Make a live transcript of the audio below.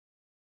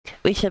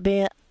we should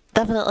be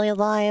definitely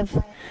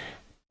live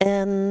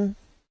in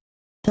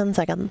 10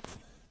 seconds.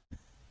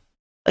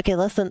 Okay,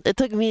 listen, it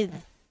took me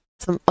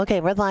some.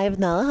 Okay, we're live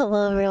now.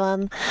 Hello,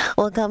 everyone.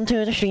 Welcome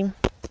to the stream.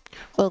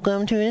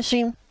 Welcome to the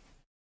stream.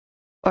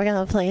 We're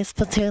gonna play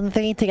Splatoon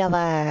 3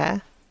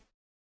 together.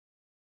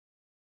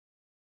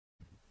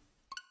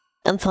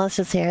 And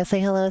Sasha's here. Say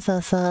hello,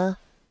 Sasha.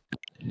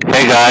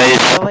 Hey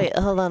guys! Oh, wait,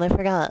 hold on, I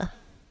forgot.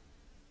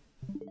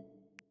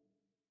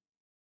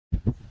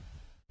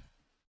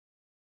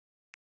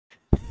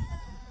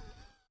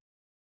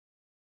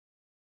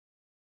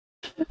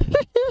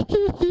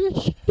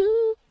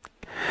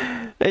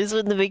 I just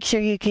wanted to make sure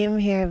you came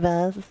here,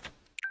 Beth.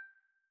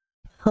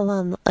 Hold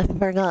on, I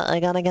forgot. I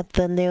gotta get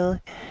the new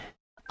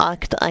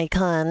Oct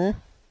icon.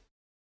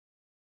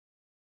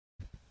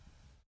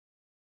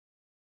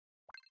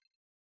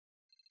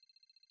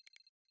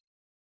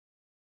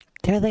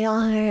 There they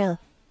are!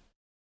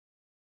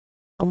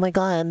 Oh my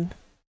god.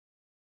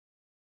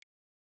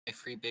 A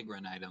free big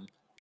run item.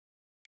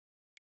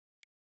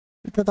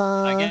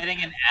 Ta-da! I'm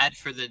getting an ad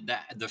for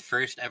the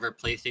first ever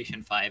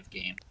PlayStation 5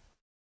 game.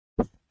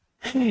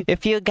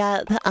 If you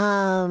get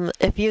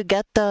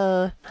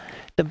the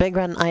big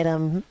run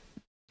item,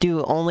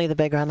 do only the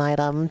big run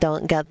item.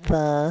 Don't get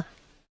the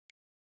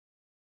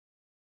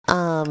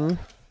don't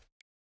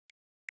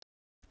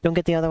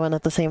get the other one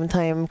at the same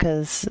time,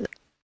 because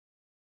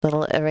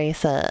it'll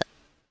erase it.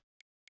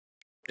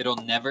 It'll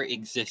never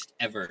exist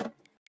ever.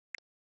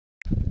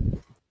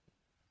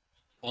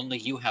 Only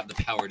you have the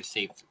power to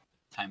save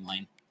the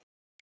timeline.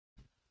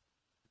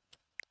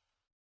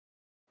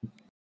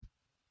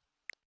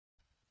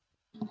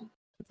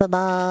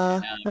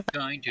 Ta-da! I'm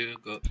going to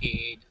go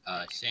eat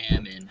a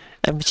salmon.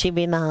 I'm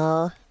chibi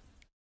now.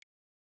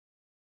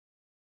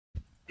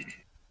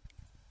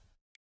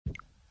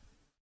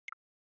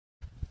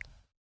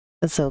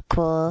 It's so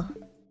cool.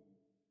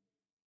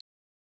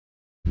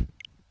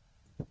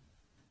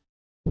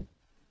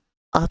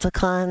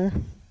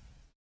 Autocon.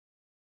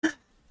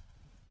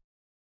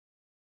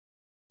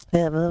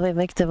 Yeah, by the way,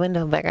 make the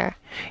window bigger.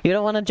 You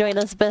don't want to join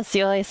us, Bess.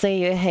 You always say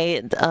you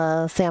hate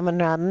Salmon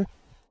Run.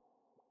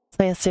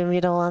 So I assume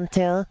you don't want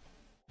to.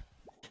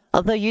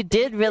 Although you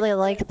did really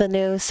like the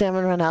new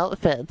Salmon Run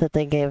outfit that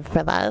they gave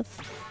for that.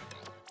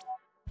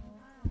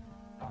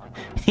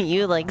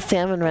 You like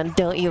Salmon Run,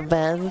 don't you,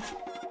 Bess?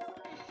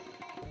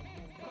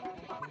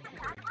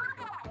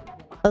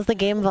 How's the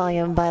game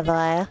volume, by the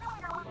way?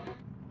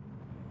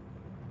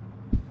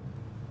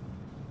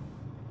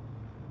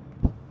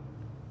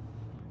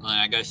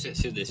 I gotta sit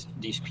through this.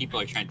 These people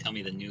are trying to tell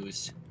me the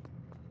news.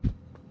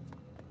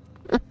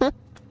 Oh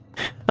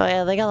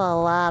yeah, they got a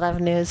lot of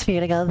news for you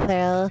to go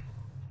through.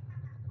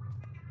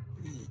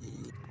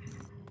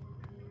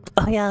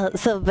 Oh yeah,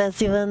 so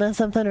Bess, you wanna know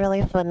something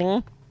really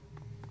funny?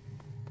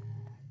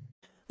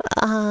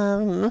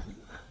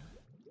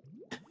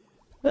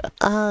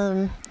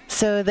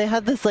 So they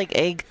had this like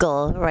egg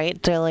goal,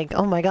 right? They're like,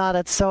 oh my god,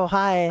 it's so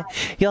high.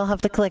 You'll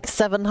have to collect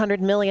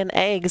 700 million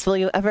eggs. Will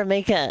you ever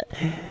make it?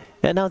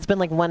 And now it's been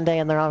like 1 day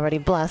and they're already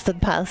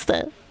blasted past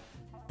it.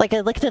 Like,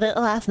 I looked at it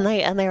last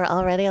night and they were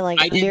already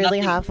like nearly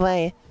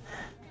halfway.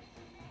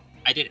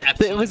 I did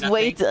absolutely It was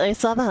nothing. I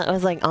saw that, I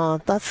was like, oh,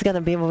 that's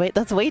gonna be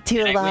that's way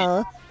too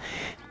low.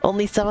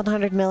 Only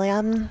 700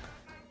 million?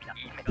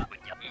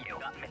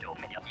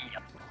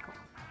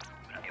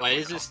 Why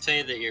does this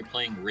say that you're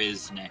playing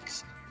Riz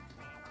next?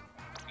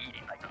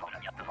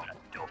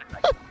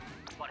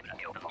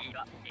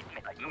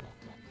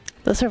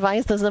 Let's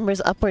revise those numbers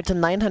upward to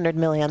 900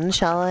 million,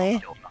 shall I?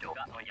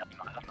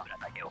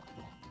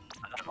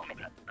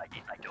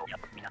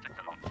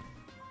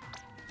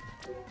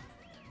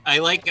 I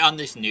like on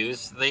this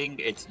news thing.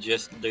 It's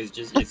just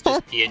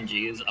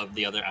PNGs of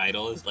the other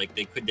idols. Like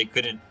they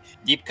couldn't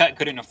Deep Cut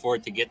couldn't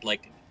afford to get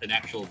like an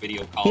actual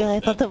video call. Yeah, I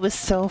thought that was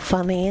so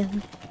funny.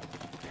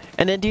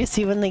 And then do you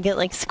see when they get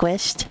like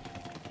squished?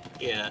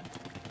 Yeah.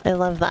 I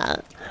love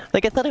that.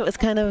 Like, I thought it was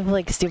kind of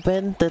like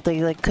stupid that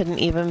they like couldn't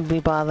even be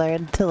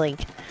bothered to like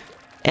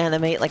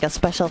animate like a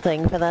special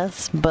thing for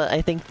this, but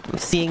I think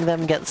seeing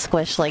them get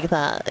squished like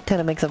that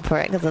kind of makes up for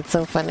it because it's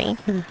so funny.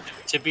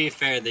 To be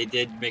fair, they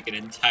did make an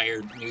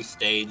entire new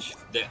stage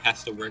that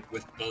has to work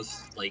with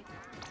both like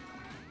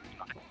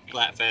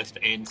Flatfest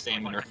and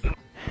Salmon Run.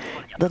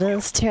 That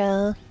is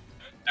true.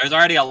 There's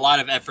already a lot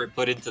of effort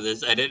put into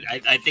this.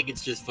 I think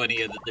it's just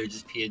funny that they're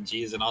just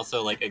PNGs, and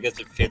also like I guess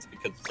it fits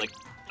because it's like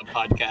a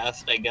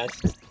podcast, I guess.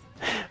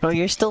 Oh,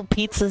 you're still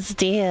Pizza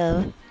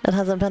Steve. It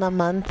hasn't been a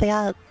month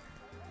yet.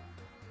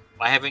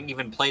 I haven't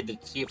even played to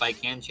see if I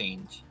can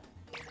change.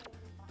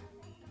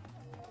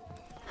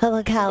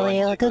 Hello, Callie.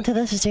 Welcome to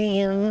the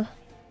stream.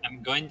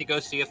 I'm going to go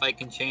see if I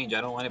can change.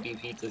 I don't want to be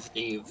Pizza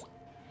Steve.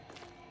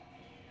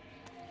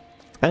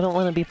 I don't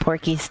want to be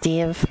Porky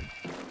Steve.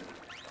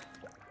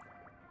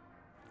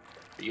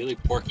 You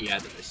leave Porky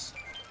out of this.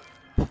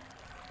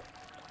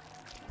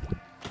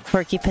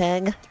 Porky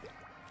Pig.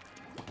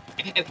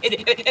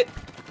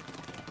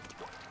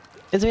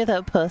 Is there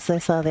that post I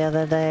saw the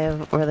other day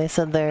where they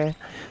said they're...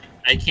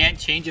 I can't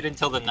change it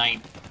until the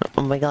 9th.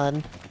 Oh my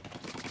god.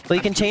 We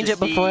can change it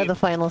before the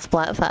final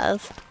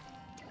Splatfest.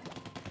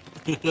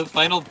 The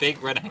final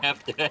big run. I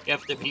have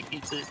to beat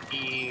Pizza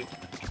Steve.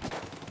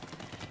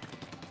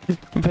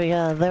 But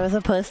yeah, there was a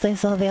post I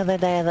saw the other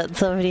day that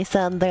somebody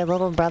said their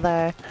little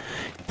brother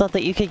thought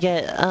that you could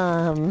get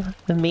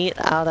meat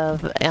out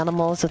of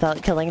animals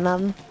without killing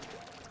them.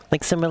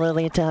 Like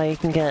similarly to how you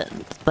can get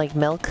like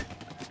milk.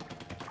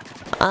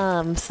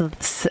 And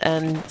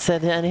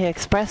he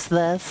expressed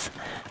this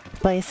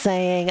by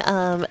saying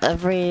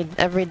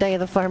every day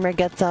the farmer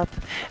gets up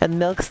and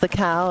milks the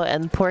cow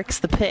and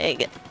porks the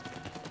pig.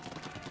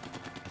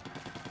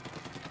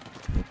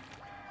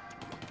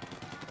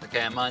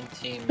 Okay, I'm on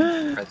team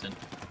present.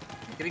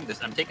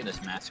 I'm taking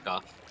this mask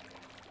off.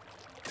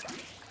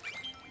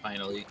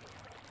 Finally.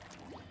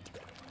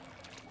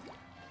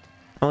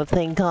 Oh,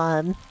 thank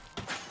God.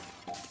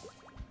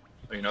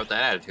 Well, you know, with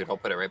that attitude, I'll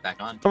put it right back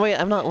on. Oh, wait,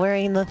 I'm not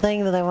wearing the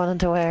thing that I wanted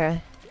to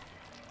wear.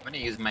 I'm gonna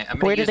use my.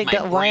 Where did it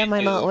go? Why am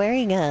I not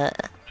wearing it?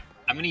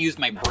 I'm gonna use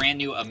my brand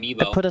new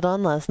amiibo. I put it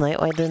on last night.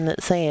 Why didn't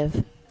it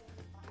save?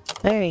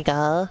 There we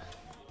go.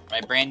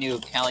 My brand new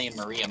Callie and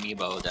Marie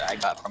amiibo that I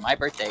got for my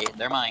birthday.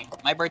 They're mine.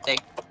 My birthday.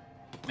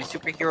 My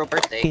superhero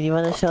birthday. Do you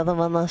want to show them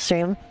on the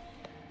stream?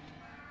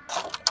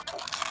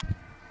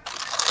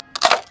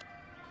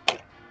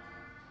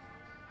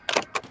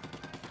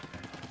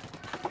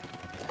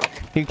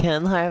 You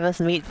can harvest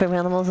meat from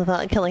animals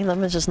without killing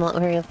them, it's just not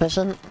very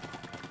efficient.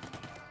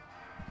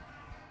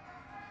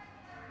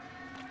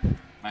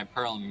 My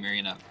Pearl and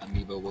Marina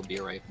amiibo will be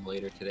arriving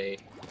later today.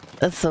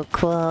 That's so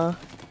cool.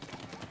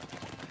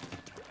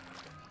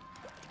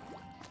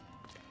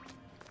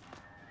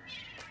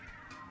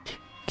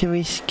 Can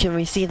we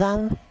see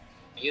them?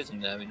 I'm using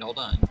them. I mean, hold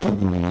on.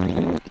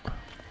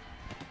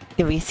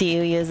 Can we see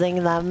you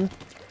using them?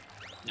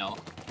 No.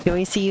 Can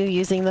we see you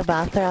using the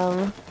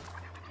bathroom?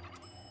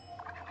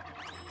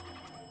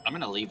 I'm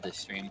gonna leave this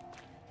stream.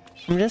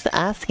 I'm just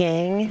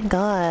asking.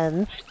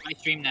 God. It's my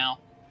stream now.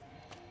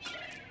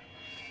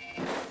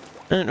 I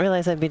didn't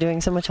realize I'd be doing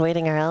so much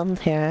waiting around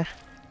here.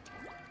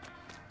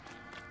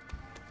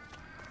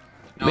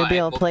 No, Maybe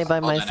I'll play by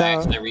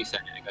myself. I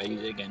reset it. I gotta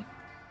use it again.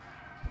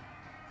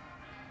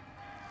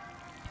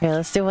 Here,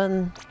 let's do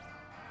one.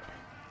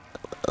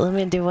 Let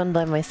me do one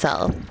by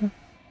myself.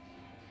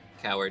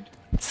 Coward.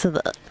 So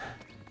that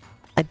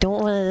I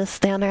don't want to just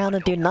stand around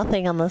and do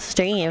nothing on the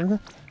stream.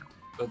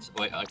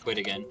 Wait, I quit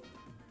again.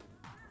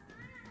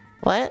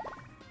 What?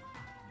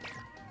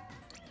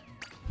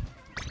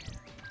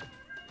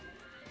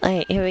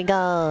 Alright, here we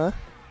go.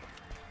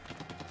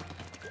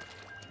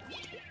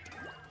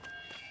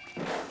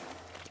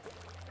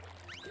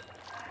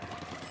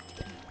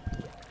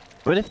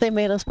 What if they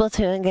made a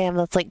Splatoon game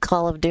that's like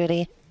Call of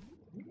Duty?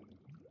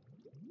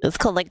 It's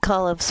called like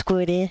Call of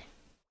Squiddy.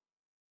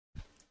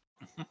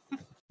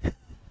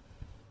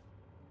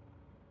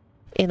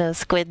 You know,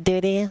 Squid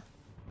Duty.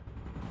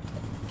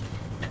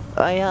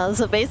 Oh yeah,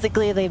 so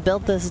basically they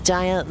built this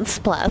giant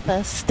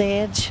Splatfest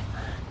stage.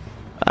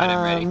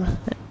 And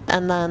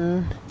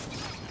then...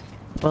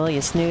 Well,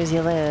 you snooze,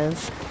 you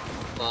lose.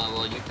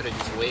 Well, you could have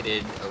just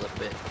waited a little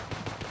bit.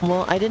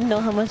 Well, I didn't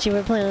know how much you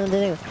were planning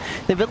to do.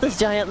 They built this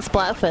giant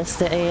Splatfest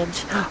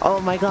stage.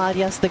 Oh my god,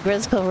 yes, the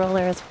Grizzco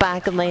roller is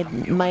back. My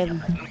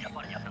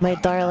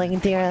darling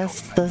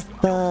dearest, the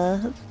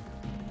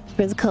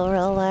Grizzco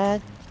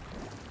roller.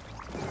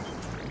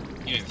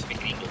 You don't even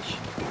speak English.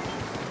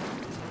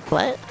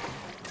 What?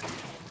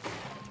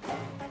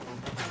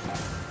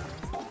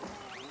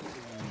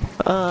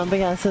 But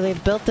yeah, so they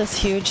built this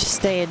huge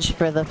stage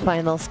for the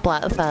final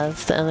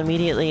Splatfest, and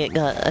immediately it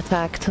got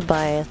attacked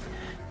by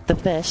the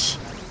fish.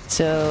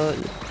 So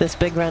this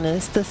big run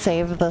is to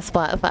save the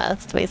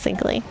Splatfest,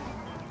 basically.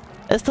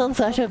 This sounds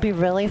like it would be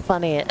really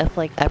funny if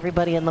like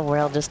everybody in the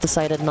world just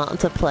decided not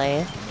to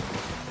play.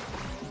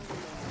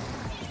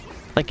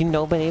 Like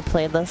nobody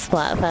played the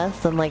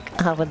Splatfest, and like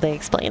how would they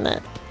explain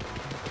it?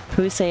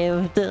 Who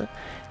saved the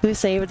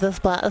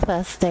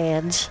Splatfest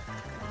stage?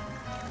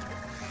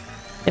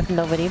 If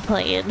nobody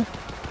played.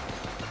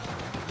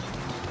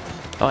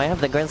 Oh, I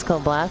have the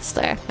Grizzco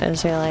Blaster, I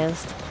just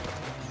realized.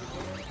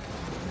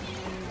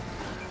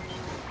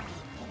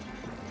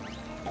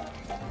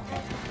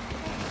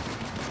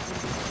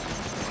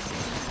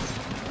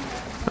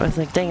 I was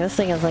like, dang, this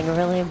thing is like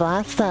really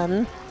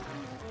blasting.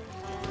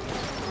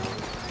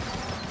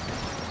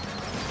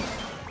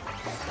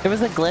 There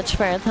was a glitch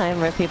for a time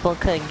where people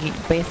could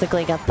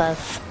basically get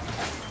this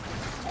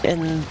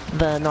in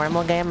the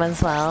normal game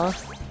as well.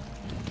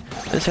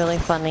 It was really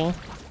funny.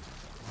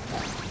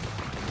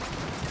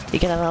 You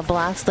can have a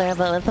blaster,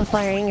 but with a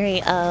firing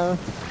rate of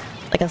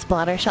like a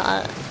splatter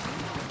shot.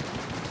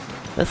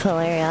 It's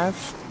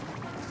hilarious.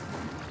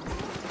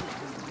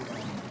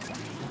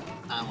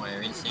 I'm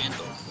wearing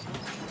sandals.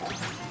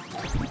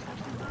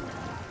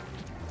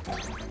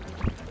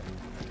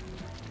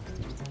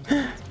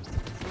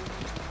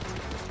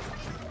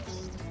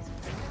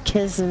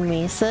 Kiss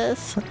me,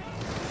 sis?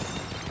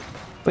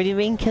 What do you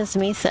mean, kiss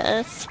me,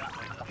 sis?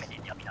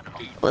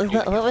 What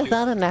was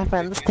that in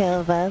reference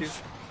to,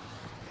 Bess?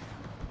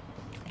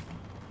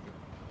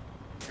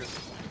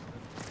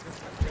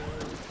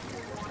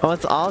 Oh,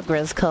 it's all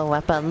Grizzco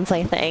weapons,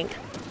 I think.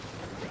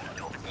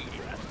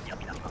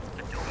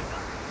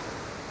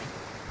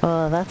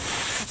 Oh, that's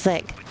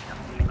sick.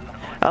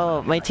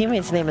 Oh, my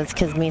teammate's name is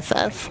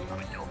Kismisas.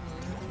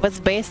 What's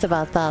based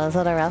about that? Is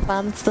that a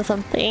reference to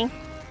something?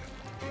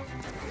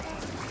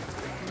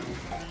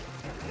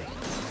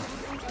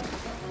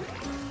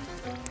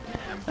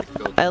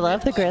 I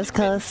love the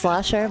Grizzco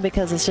slasher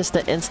because it's just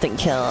an instant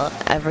kill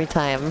every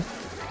time.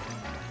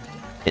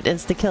 It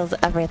insta kills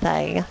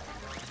everything.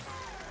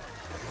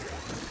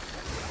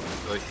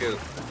 Oh shoot.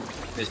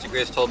 Mr.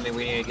 Grizz told me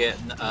we need to get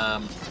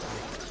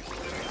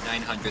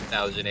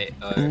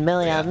 900,000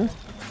 million.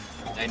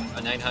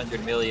 Yeah,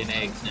 900 million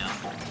eggs now.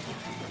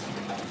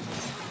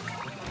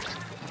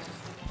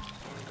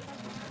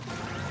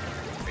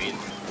 Crazy.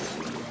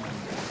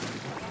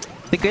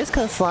 The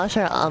Grizzco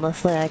slasher,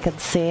 honestly, I could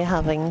see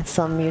having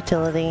some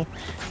utility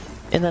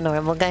in the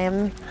normal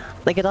game.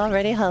 Like, it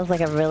already has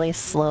like a really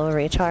slow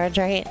recharge,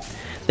 right?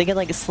 They could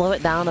like slow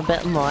it down a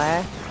bit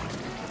more.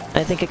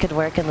 I think it could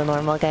work in the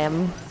normal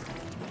game.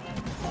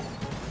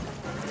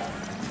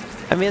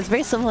 I mean, it's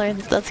very similar.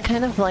 That's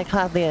kind of like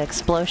how the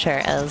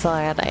Explosure is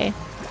already,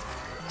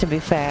 to be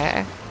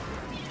fair.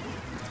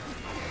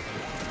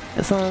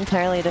 It's not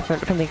entirely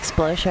different from the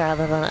Explosure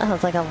other than it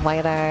has like a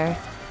wider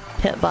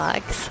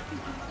hitbox.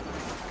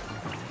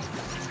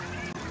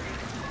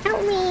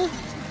 Help me!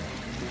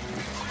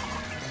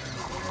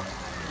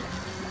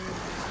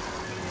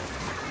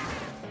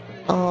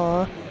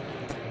 Oh.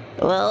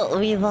 Well,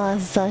 we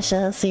lost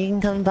Sasha, so you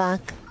can come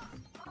back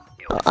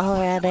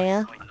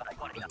already.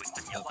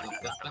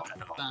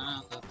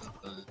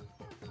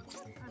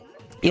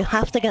 You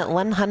have to get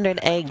 100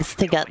 eggs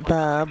to get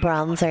the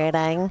bronze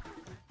rating,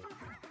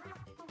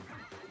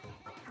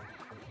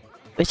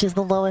 which is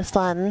the lowest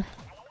one.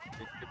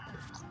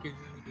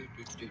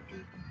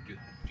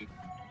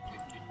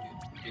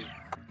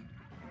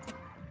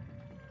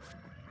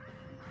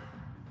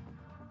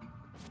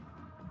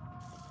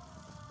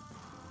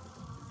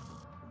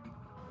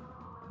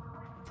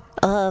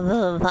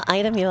 The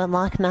item you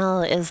unlock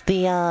now is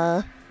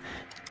the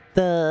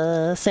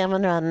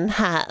Salmon Run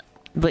hat,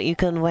 but you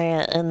can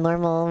wear it in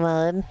normal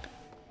mode.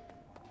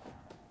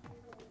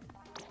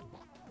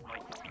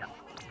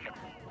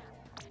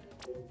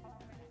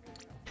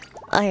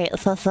 Alright,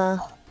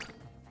 Sasa.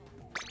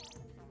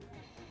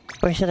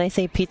 Or should I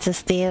say Pizza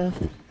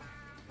Steve?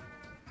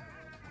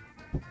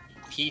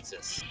 Pizza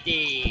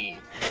Steve!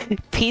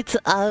 Pizza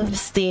of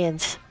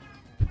Steve.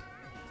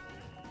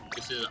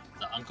 This is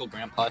the Uncle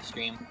Grandpa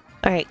stream.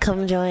 Alright,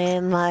 come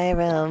join my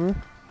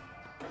room.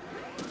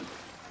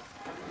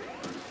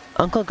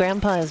 Uncle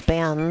Grandpa is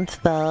banned,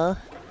 though.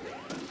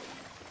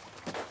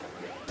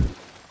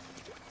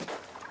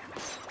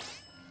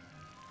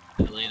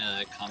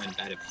 Elena, common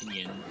bad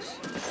opinions.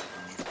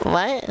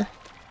 What?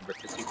 Number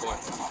 54.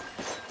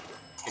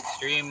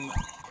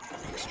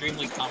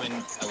 Extremely common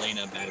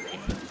Elena bad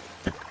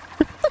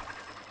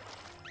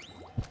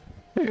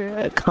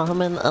opinion.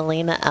 Common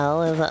Elena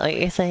L, is that what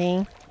you're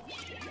saying?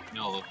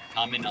 No,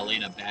 common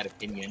Elena bad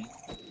opinion.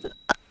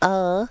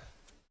 Oh.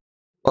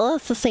 Well,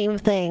 that's the same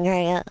thing,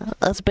 right?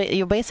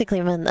 You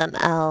basically meant an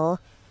L.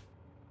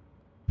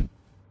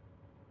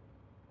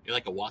 You're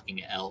like a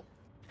walking L.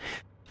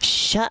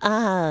 Shut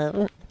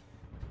up.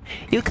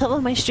 You come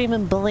on my stream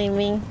and bully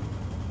me.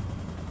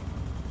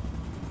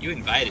 You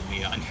invited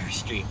me on your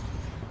stream.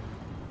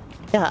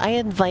 Yeah, I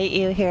invite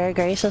you here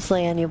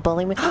graciously and you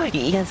bully me.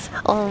 Yes.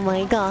 Oh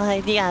my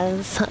god,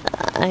 yes.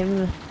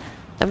 I'm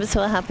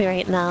so happy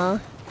right now.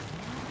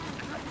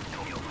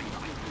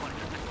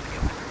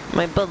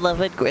 My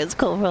beloved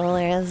Grizzco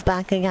roller is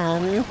back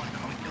again.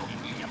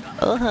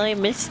 Oh, how I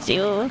missed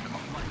you.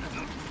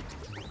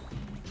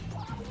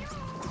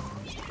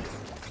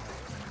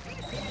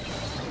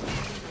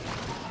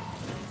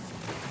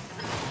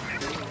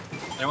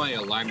 I don't want you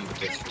to alarm you, but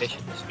there's fish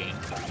in this game.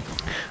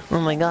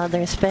 Oh my god,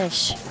 there's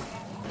fish.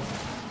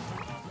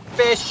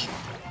 Fish!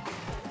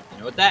 You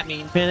know what that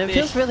means. Man, it Fish.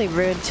 feels really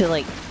rude to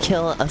like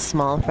kill a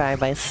small fry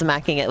by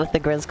smacking it with the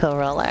Grizzco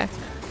roller.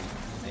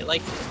 I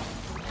like it.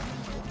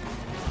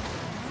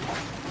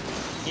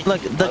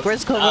 Look, the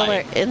Grizzco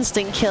roller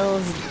instant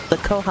kills the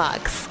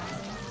Cohawks.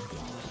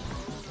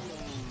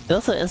 It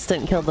also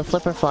instant killed the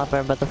Flipper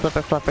Flopper, but the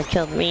Flipper Flopper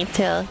killed me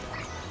too.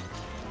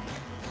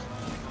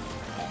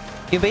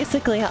 You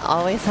basically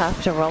always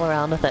have to roll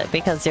around with it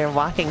because your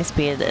walking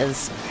speed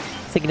is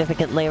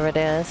significantly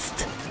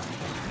reduced.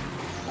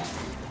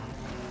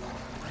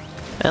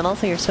 And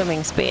also your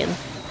swimming speed.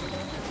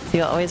 So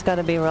you always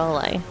gotta be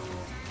rolling.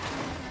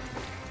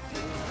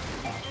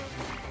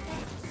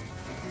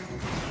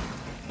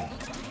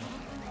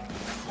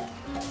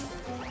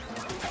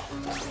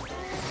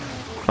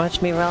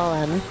 Watch me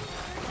rolling.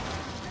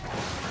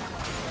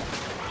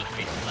 Just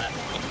be flat,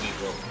 watch me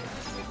roll.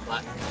 Be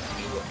flat, watch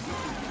me roll.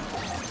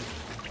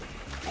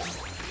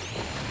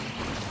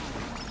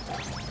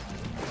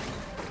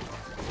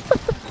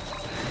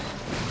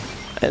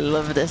 I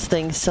love this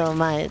thing so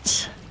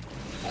much.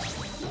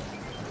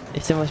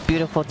 It's the most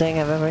beautiful thing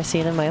I've ever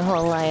seen in my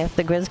whole life,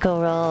 the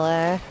Grizzco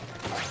roller.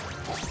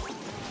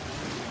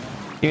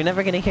 You're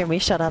never gonna hear me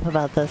shut up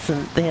about this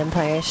in the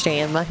entire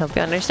stream. I hope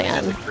you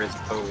understand. The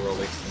Grisco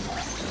roller.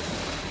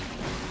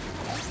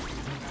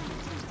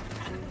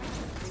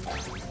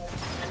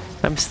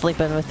 I'm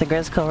sleeping with the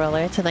Grisco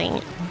roller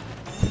tonight.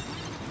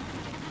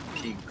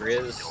 She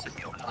grizz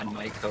on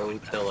my toe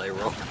till I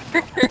roll.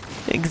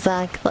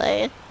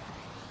 Exactly.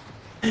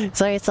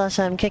 Sorry,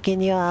 Sasha, I'm kicking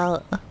you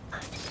out.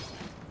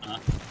 Huh?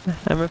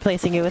 I'm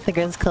replacing you with the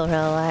Grisco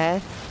roller.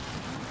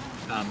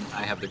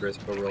 I have the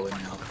Grisco roller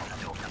now.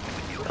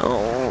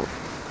 Oh.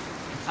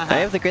 I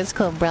have the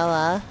Grisco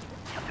umbrella.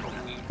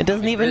 It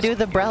doesn't even do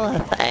the umbrella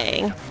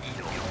thing.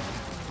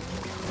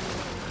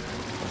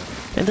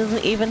 It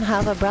doesn't even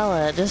have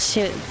umbrella, it just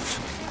shoots.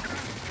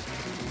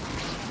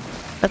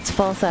 That's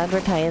false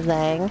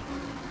advertising.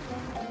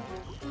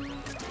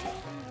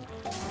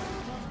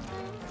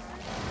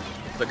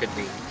 Look at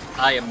me.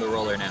 I am the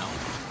roller now.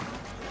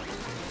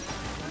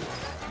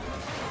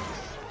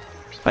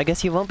 I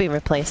guess you won't be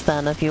replaced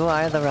then if you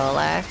are the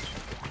roller.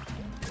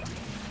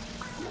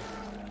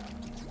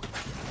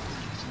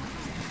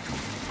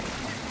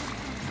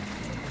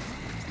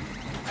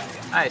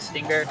 Hi,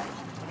 Stinger.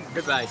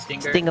 Goodbye,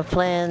 Stinger. Sting of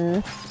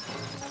Flynn.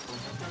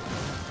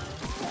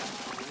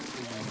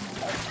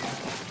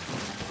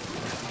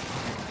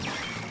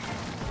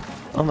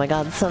 Oh my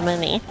god, so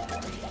many.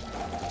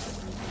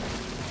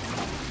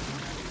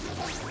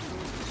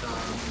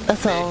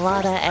 That's a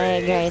lot of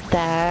egg right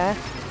there.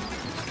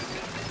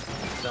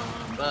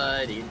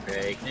 Somebody's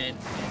pregnant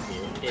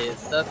and it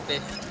is the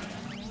fish.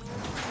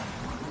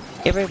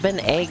 You ever been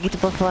egged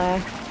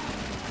before?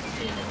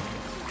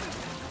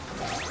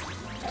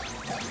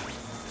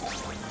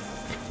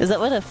 Is that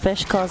what a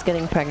fish calls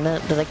getting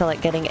pregnant? Do they call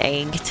it getting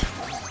egged?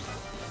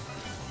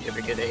 You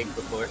ever get egged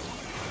before?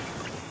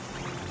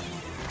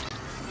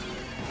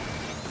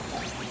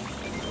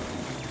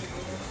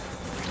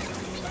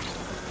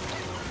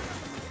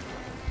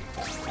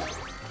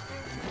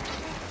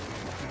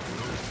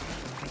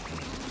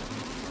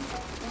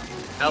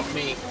 Help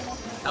me!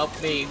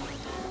 Help me!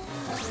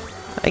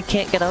 I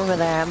can't get over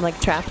there, I'm like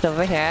trapped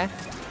over here.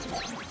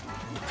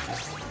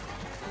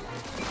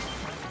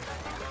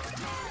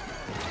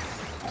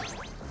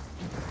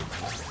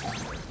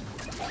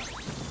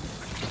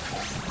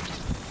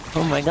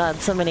 Oh my god,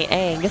 so many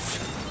eggs.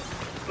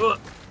 Ugh.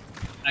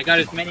 I got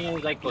as many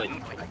as I could.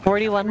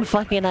 41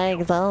 fucking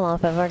eggs, I don't know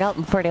if I've ever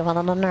gotten 41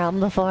 on a round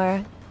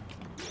before.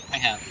 I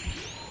have.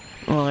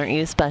 Well, aren't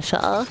you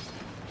special?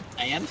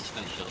 I am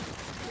special.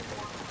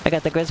 I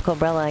got the Grisco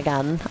umbrella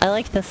again. I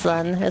like this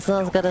one. It's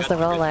not as good as the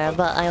roller,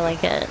 but I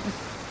like it.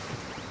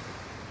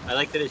 I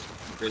like that it's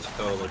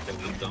Grisco, like the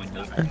one's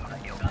on here.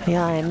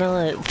 Yeah, I know,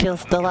 it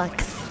feels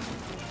deluxe.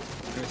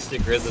 Mr.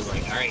 Grizz is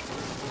like, alright,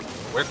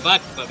 we're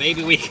fucked, but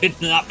maybe we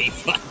could not be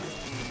fucked.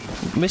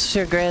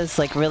 Mr. Grizz,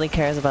 like, really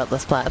cares about the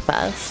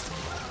Splatfest.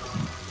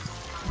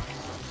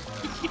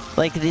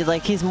 Like,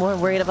 he's more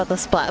worried about the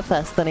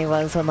Splatfest than he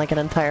was when, like, an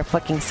entire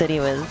fucking city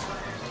was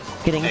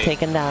getting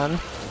taken down.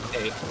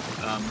 Hey,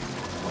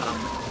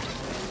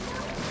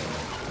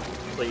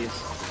 please.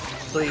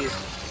 Please.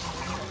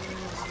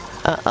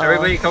 Uh-oh.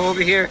 Everybody come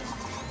over here.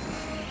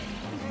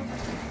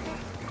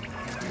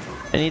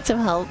 I need some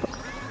help.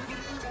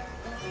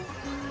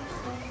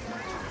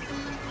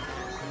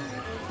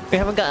 We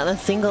haven't gotten a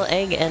single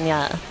egg in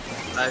yet.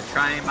 I'm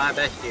trying my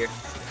best here.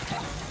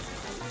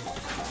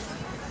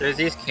 There's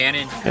these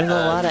cannons. There's a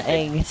lot of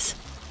eggs.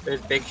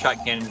 There's big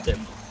shot cannons that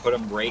put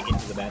them right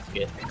into the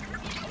basket.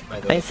 By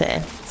the way. I see.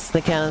 So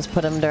the cannons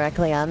put them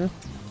directly on.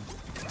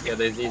 Yeah,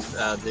 there's these.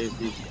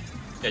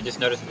 I just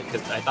noticed it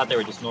because I thought they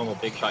were just normal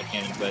big shot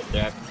cannons, but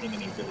I haven't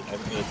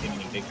really seen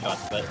any big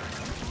shots. But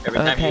every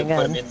time you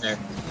put them in there,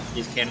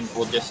 these cannons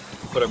will just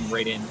put them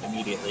right in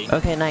immediately.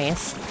 Okay,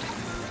 nice.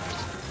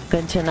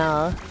 Good to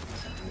know.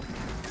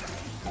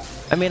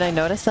 I mean, I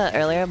noticed that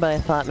earlier, but I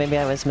thought maybe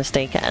I was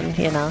mistaken,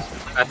 you know?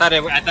 I thought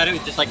it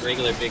was just like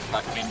regular big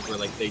shot cannons where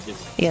like they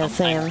just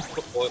same.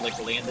 Or, like,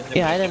 land in there.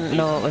 Yeah, I didn't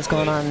know what was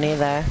going on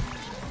neither.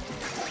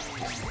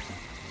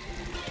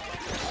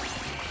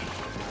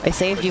 I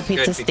saved you,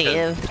 Pizza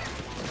Steve.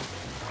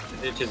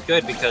 Which is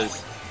good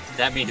because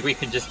that means we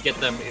can just get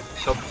them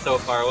so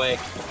far away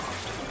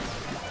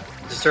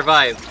to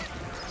survive.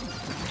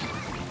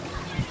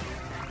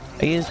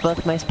 I used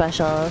both my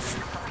specials.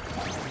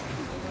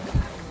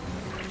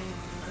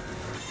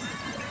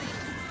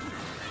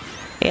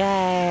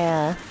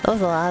 Yeah, that was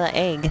a lot of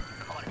egg.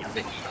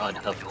 God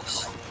help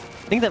us.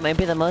 I think that might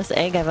be the most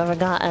egg I've ever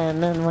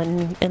gotten in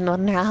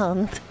one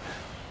round.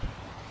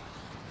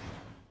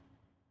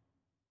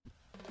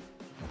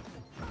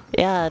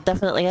 Yeah, it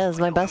definitely is.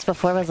 My best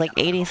before was like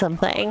 80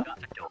 something.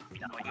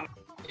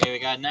 Okay, we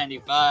got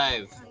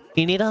 95.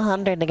 You need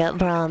 100 to get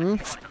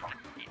bronze.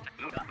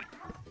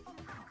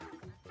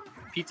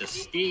 Pizza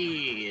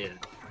Steve.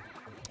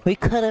 We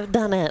could have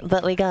done it,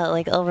 but we got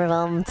like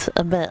overwhelmed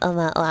a bit on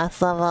that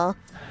last level.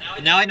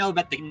 Now I know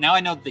about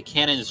the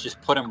cannons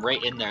just put them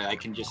right in there. I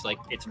can just like,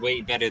 it's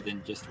way better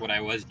than just what I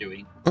was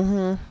doing.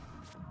 Mm-hmm.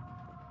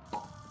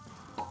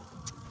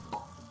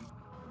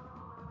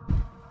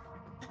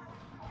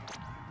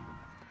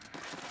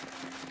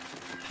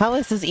 How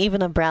is this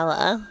even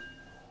umbrella?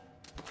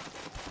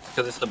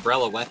 Because it's the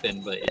umbrella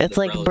weapon, but It's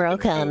like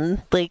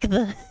broken. Like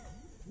the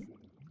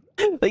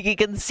like you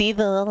can see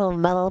the little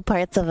metal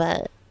parts of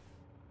it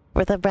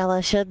where the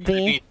umbrella should be. I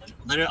mean,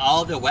 literally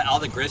all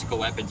the Grisco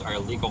weapons are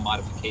illegal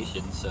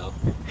modifications, so.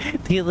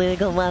 The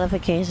illegal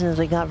modifications,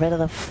 we got rid of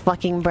the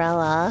fucking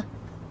umbrella.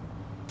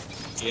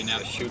 Yeah, now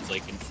it shoots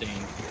like insane.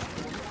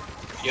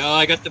 Yo,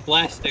 I got the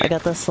blaster. I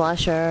got the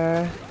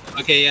slusher.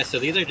 Okay, yeah, so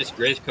these are just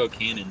Grisco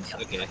cannons.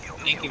 Okay,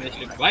 thank you,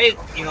 Mr. Why,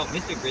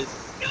 Mr. Grizz,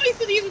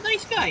 he's a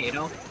nice guy,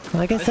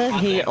 Like I said,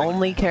 he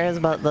only cares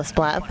about the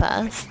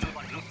Splatfest.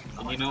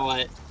 And you know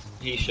what?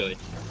 He should,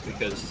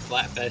 because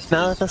Splatfest.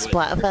 Now that the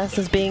Splatfest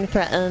is being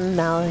threatened,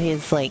 now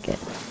he's like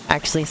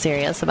actually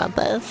serious about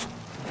this.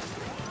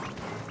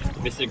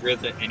 Mr.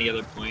 Grizz at any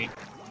other point,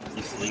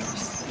 he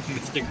sleeps.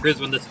 Mr.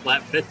 Grizz when the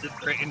Splatfest is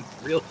threatened,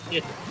 real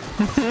shit.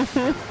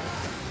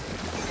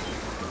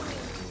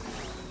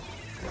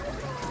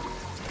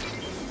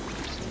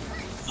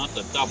 Not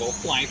the double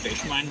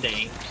Flyfish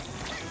Monday.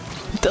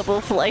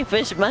 Double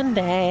Flyfish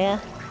Monday.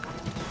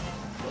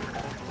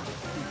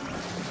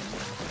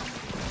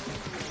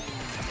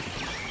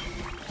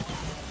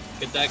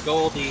 Get that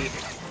Goldie.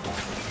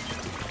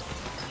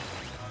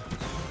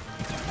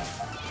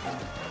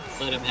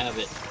 Let him have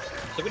it.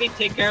 Somebody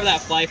take care of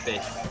that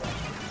Flyfish.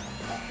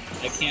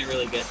 I can't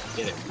really get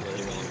it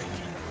really well right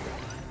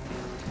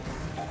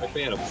now. I wish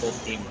we had a full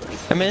team.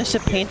 I managed to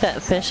paint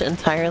that fish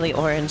entirely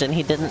orange and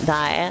he didn't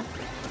die.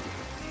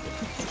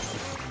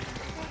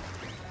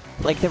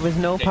 Like there was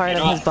no part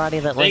of his body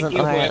that wasn't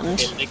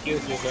orange. Thank you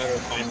whoever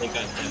finally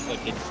got that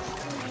fucking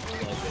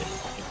Flyfish.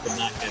 I could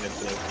not get it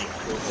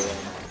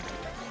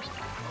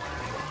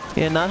to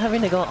Yeah, not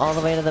having to go all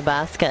the way to the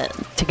basket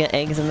to get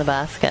eggs in the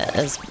basket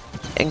is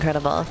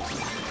incredible.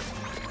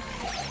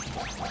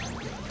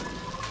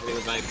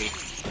 Revive me.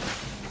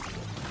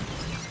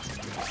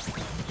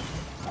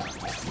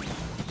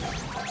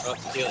 Oh,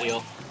 steel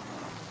eel.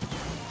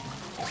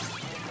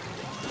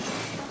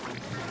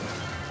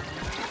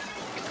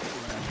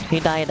 He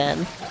died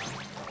in.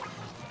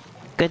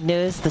 Good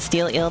news, the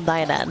steel eel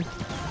died in.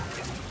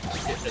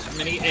 Get as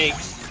many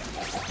eggs.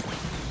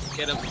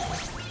 Get him.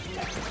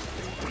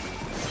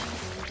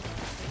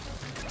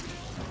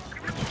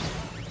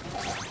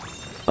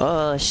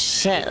 Oh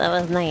shit, that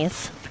was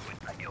nice.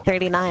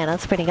 39,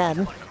 that's pretty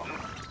good.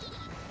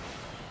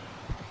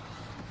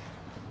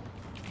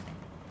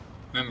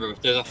 Remember, if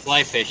there's a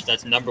flyfish,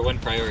 that's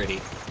 #1 priority.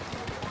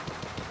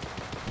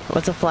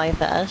 What's a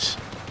flyfish?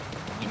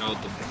 You know,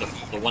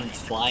 the one that's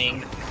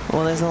flying.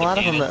 Well, there's a lot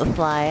of them that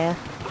fly.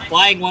 The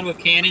flying one with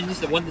cannons,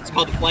 the one that's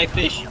called the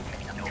flyfish.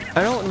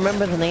 I don't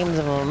remember the names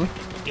of them.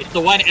 It's the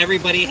one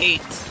everybody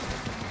hates.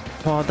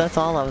 Well, that's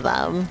all of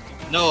them.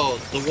 No,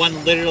 the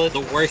one literally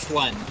the worst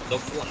one. The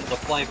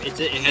fly.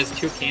 It has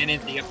 2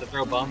 cannons that you have to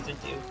throw bombs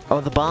into.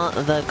 Oh,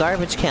 the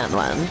garbage can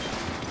one.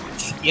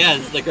 Yeah,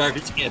 it's the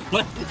garbage can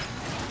one.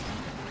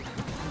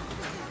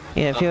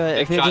 Yeah,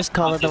 if you just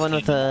call it the one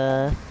with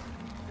the.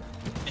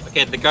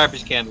 Okay, the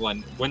garbage can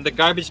one. When the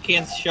garbage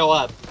cans show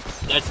up,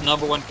 that's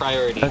 #1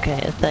 priority. Okay,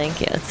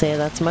 thank you. See,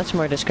 that's much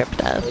more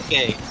descriptive.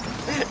 Okay.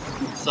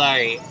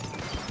 Sorry.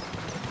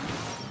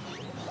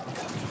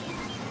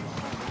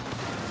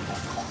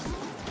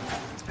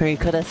 Or you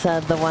could have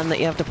said the one that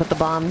you have to put the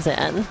bombs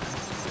in.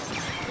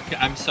 Okay,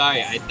 I'm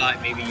sorry. I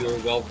thought maybe you were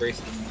well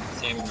versed in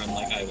Salmon Run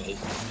like I was.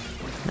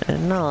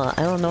 No,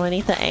 I don't know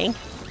anything.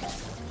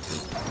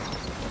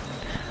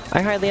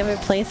 I hardly ever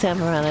play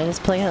Salmon Run. I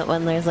just play it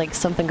when there's like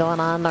something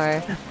going on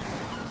or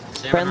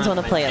friends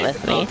want to play it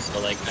with me. So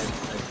like,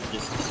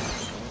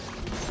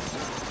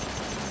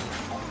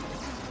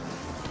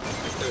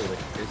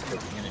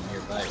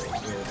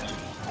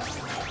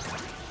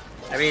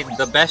 I mean,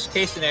 the best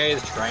case scenario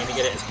is trying to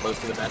get it as close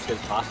to the basket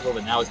as possible,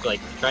 but now it's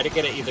like try to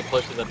get it either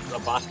close to the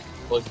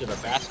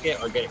basket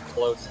or get it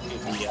close to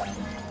the.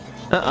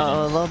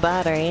 Uh-oh, low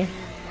battery.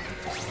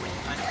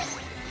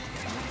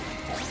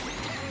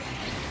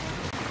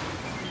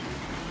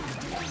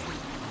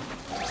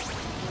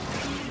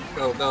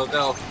 Go, go,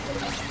 go.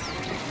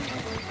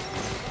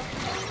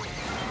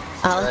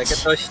 Ouch. Get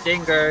those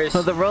stingers.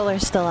 Oh, the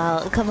roller's still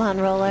out. Come on,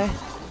 roller.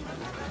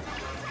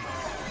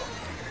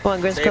 Come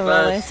on, Grisco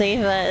roller,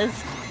 save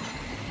us.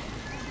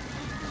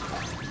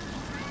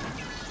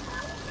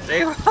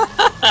 Save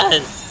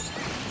us!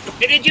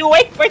 Why did you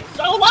wait for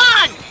so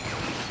long?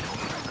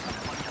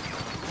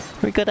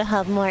 We could have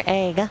had more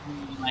egg. Oh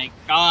my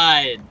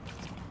god.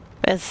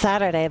 It's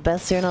Saturday,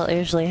 Bess. You're not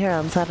usually here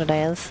on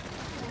Saturdays.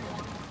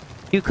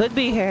 You could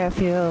be here if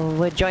you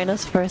would join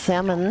us for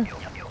salmon.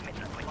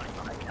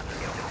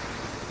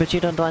 But you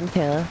don't want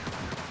to.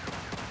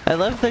 I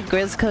love the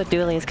Grisco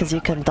dualies because you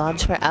can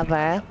dodge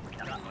forever.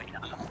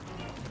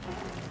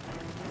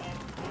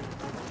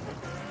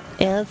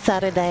 It's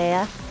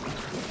Saturday.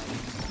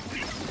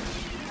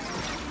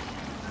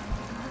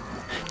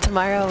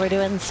 Tomorrow we're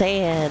doing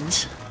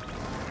Sage.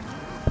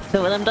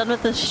 So when I'm done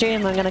with the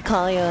stream, I'm gonna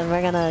call you and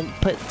we're gonna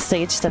put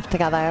Sage stuff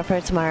together for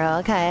tomorrow,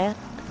 okay?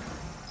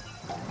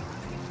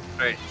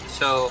 Alright,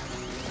 so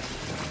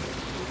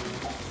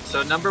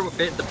So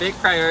the big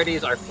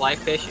priorities are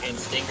flyfish and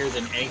stingers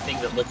and anything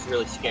that looks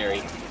really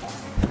scary.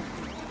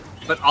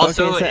 But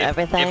also, okay, so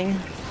everything.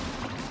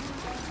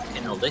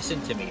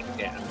 Listen to me.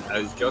 Okay, I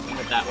was joking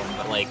with that one,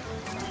 but like,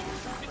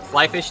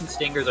 flyfish and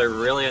stingers are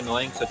really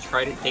annoying. So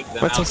try to take them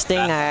out. What's a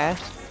stinger?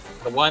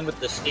 Fast. The one with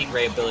the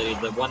stingray ability,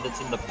 the one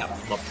that's in the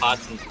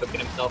pots and he's cooking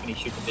himself and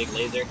he shoots a big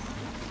laser.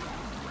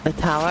 The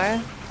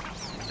tower?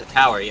 The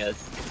tower,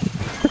 yes.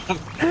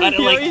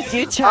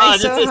 You try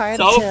so hard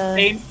to...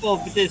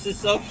 to... This is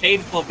so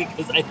painful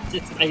because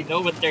I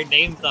know what their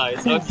names are.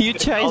 So you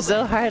try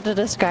so hard to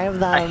describe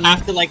them. I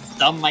have to like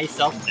dumb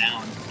myself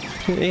down.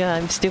 Yeah,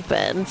 I'm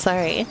stupid.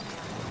 Sorry.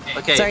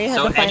 Okay, sorry you had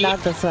so to find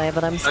out this way,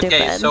 but I'm stupid.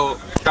 Okay, so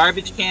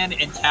garbage can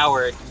and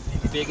tower,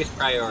 biggest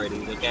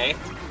priorities, okay?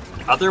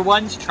 Other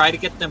ones, try to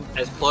get them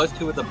as close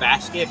to the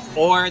basket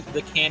or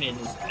the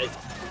cannons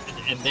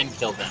and then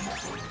kill them.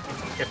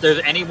 If there's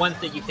any ones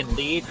that you can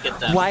lead, get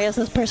them. Why is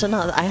this person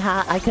not?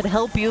 I could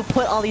help you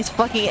put all these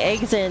fucking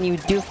eggs in, you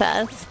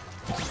doofus.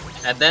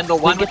 And then the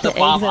one with the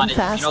bomb on it.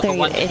 Faster, you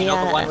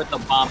know the one with the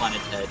bomb on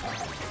its head.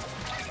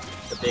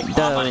 The big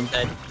bomb on its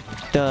head.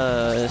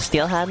 The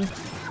steelhead?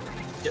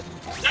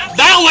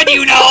 That one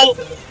you know!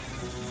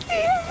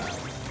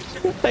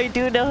 I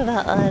do know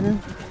that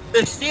one.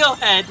 The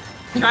steelhead,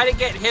 try to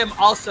get him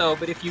also,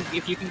 but if you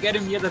can get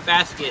him near the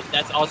basket,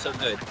 that's also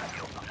good.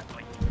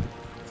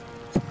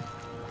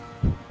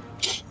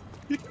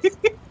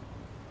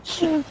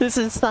 This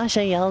is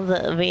Sasha yelled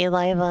at me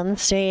live on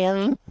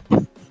stream.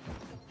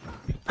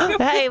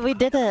 Hey, we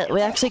did it!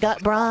 We actually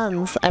got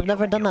bronze. I've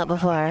never done that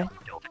before.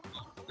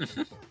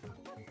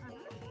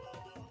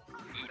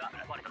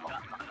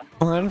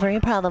 Well, I'm very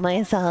proud of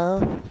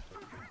myself.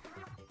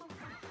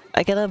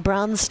 I get a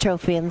bronze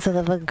trophy instead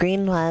of a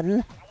green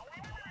one.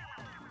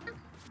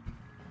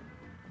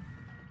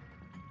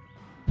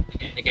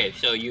 Okay,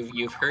 so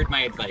you've heard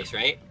my advice,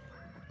 right?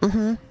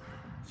 Mm-hmm.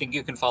 Think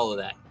you can follow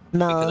that?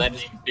 No. Because that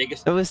is the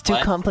biggest... It was too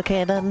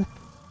complicated.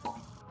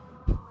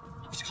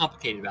 What's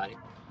complicated about it?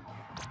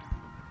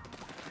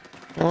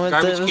 Well,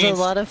 there was a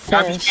lot of fish.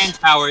 Garbage can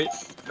tower.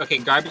 Okay,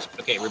 garbage...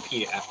 Okay,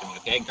 repeat it after me,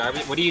 okay?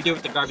 Garbage... What do you do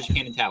with the garbage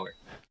can and tower?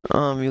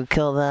 You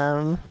kill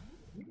them.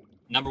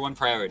 #1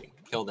 priority.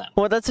 Kill them.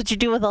 Well, that's what you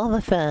do with all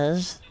the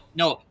fish.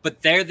 No,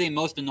 but they're the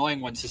most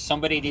annoying ones, so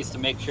somebody needs to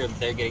make sure that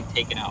they're getting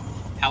taken out.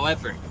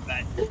 However...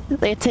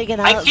 They're taken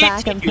out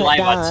back and put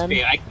down.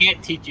 I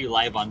can't teach you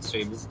live on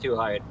stream. It's too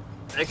hard.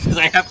 Because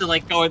I have to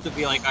like go in to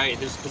be like, alright,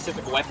 there's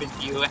specific weapons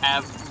you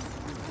have.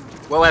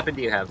 What weapon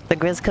do you have? The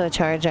Grizzco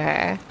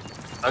Charger.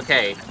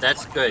 Okay,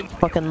 that's good.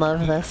 Fucking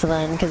love this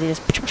one, because you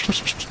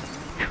just...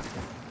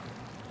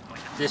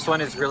 This one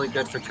is really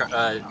good for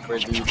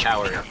the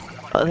tower.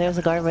 Oh, there's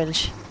the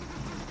garbage.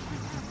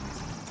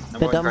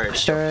 The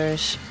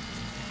dumpsters.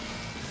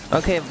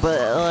 Okay,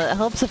 but it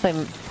helps if I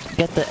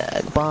get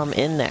the bomb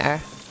in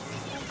there.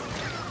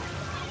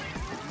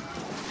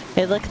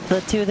 Hey, look,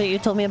 the two that you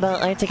told me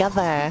about are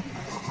together.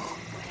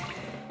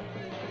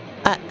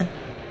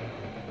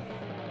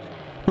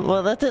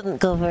 Well, that didn't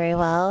go very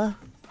well.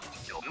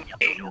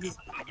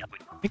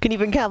 You can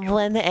even have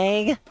one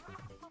egg.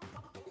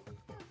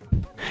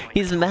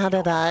 He's mad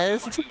at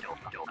us.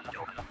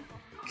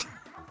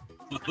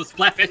 Those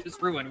flatfish is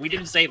ruined. We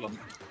didn't save them.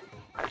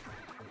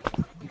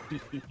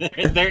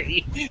 they're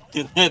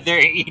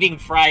eating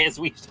fry as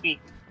we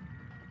speak.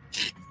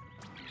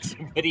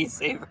 Somebody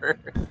save her.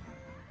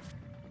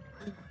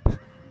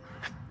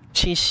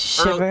 She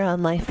shiver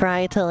on my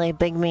fry till I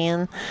big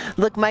man.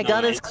 Look, my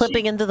gun is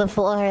clipping into the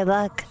floor,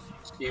 look.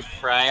 She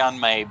fry on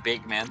my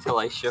big man till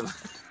I shiver.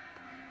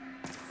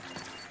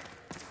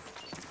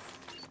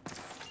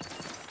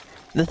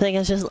 The thing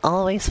is just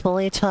always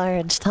fully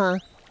charged, huh?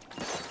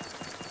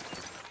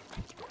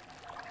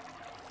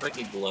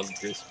 Fucking love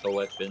Grizzco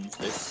weapons.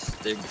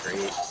 They're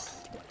great.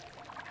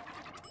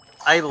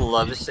 I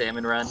love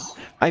Salmon Run.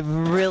 I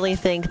really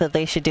think that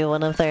they should do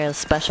one of their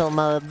special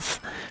modes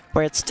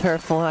where it's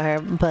turf war,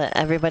 but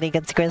everybody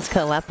gets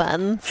Grizzco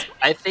weapons.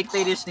 I think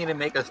they just need to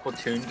make a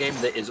Splatoon game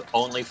that is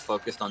only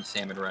focused on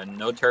Salmon Run.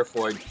 No turf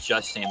war,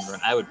 just Salmon Run.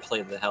 I would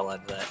play the hell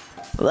out of that.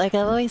 Like,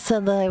 I've always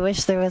said that I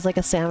wish there was like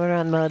a Salmon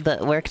Run mode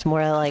that worked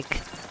more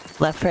like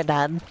Left 4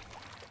 Dead.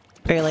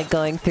 Or like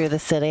going through the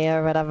city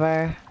or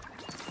whatever.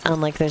 And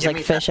like there's like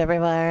fish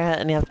everywhere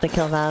and you have to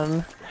kill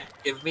them.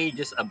 Give me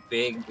just a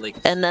big like.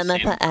 And then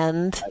at the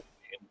end,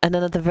 and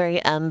then at the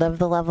very end of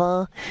the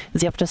level,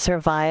 is you have to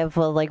survive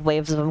while like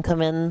waves of them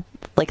come in,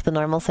 like the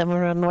normal Salmon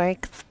Run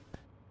works.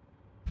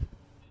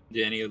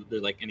 Do any of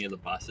the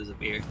bosses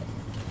appear?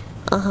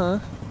 Uh-huh.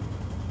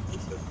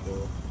 That's so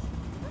cool.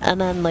 And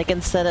then like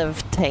instead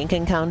of tank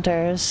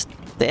encounters,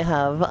 they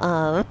have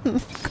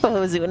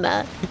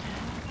Kozuna.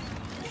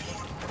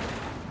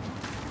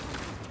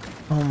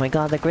 Oh my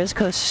god, the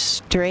Grizzco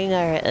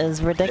stringer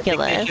is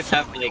ridiculous.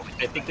 I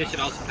think they should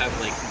also have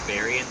like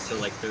variants, so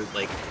like those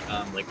like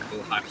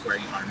Hawks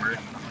wearing armor.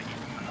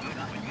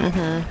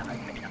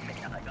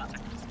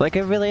 Like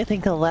I really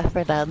think a Left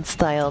 4 Dead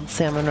styled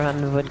Salmon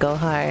Run would go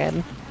hard.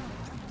 Yeah,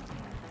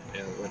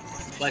 it would.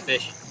 Fly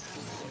fish.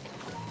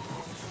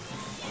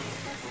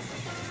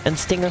 And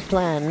Stinger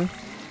Flynn.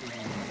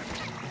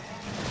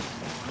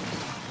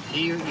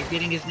 See, you're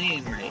getting his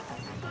name right.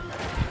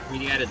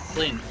 When you added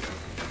Flynn. I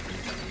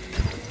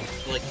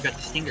feel like you got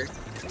the stinger.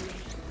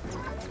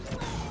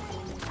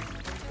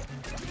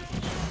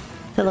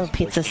 Hello,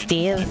 Pizza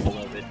Steve.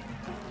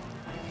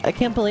 I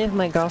can't believe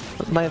my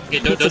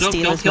Pizza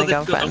Steve is my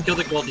girlfriend. Don't kill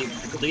the Goldie.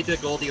 Leave the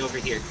Goldie over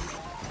here.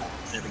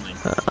 Never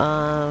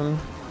mind.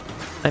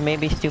 I may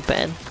be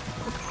stupid.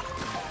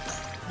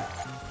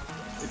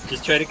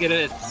 Just try to get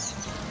a...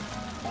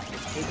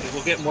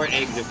 We'll get more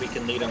eggs if we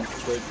can lead them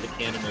towards the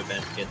cannon or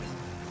baskets.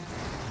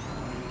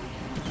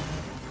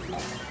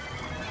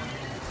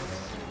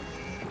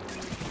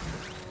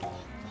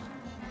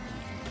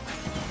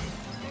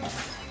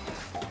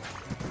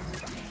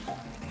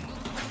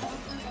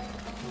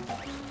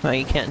 Oh,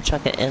 you can't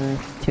chuck it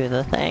into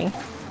the thing.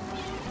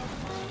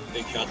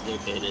 Big shot's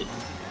located.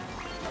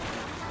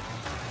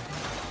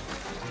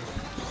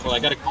 Oh, I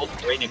got a gold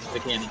right next to the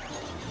cannon.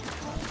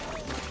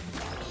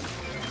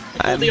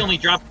 The Goldie only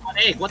dropped one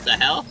egg, what the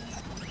hell?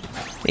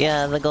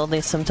 Yeah, the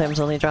Goldies sometimes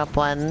only drop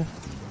one.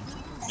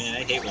 Man,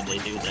 I hate when they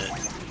do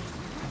that.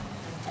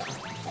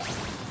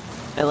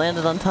 I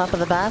landed on top of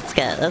the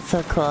basket, that's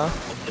so cool. I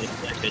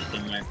fished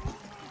somewhere.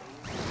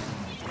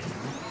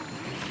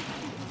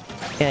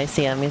 Yeah, I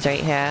see him, he's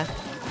right here.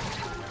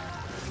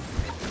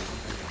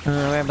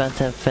 We're about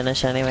to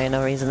finish anyway,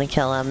 no reason to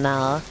kill him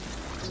now.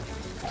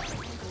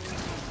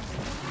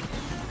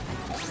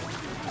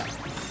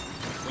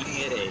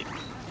 28 eggs.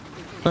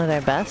 Not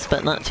their best,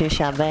 but not too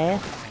shabby.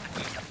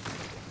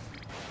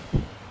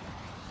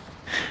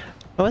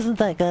 I wasn't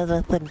that good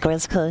with the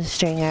Grizzco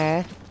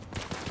stringer.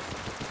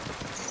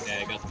 Yeah,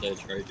 I got the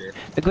charger.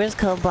 The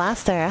Grizzco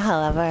blaster,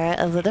 however,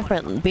 is a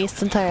different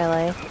beast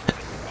entirely.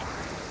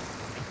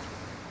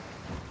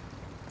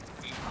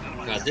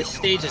 God, this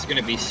stage is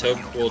gonna be so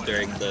cool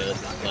during the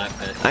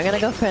Splatfest. I'm gonna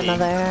go for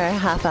another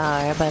half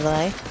hour, by the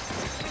way.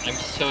 I'm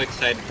so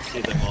excited to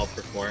see them all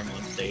perform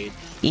on stage.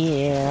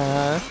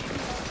 Yeah.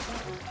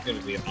 It's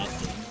gonna be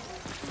awesome.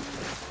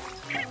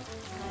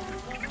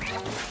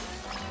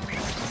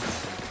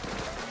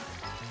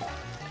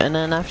 And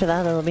then after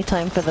that, it'll be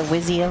time for the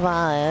Wizzy of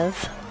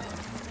Oz.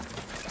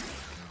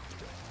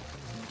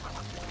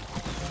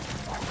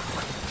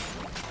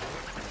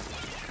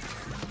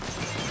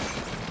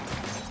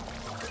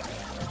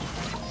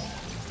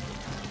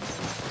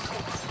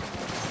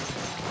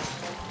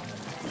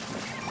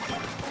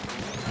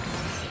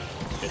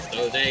 Get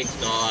those eggs,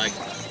 dog.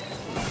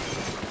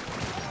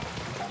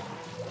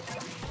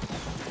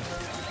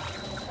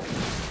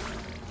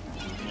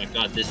 Oh my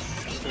god, this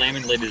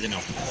slamming lid is in an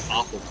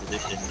awful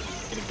position.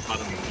 It's getting caught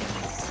on the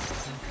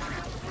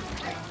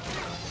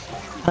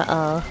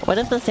Uh-oh. What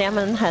if the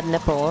salmon had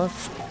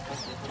nipples?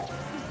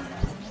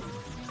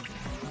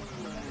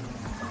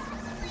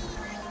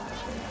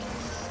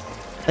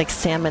 Like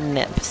salmon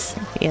nips,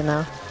 you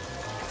know?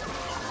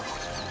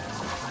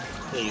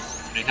 Please,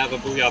 I have a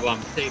booyah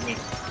bomb. Save me.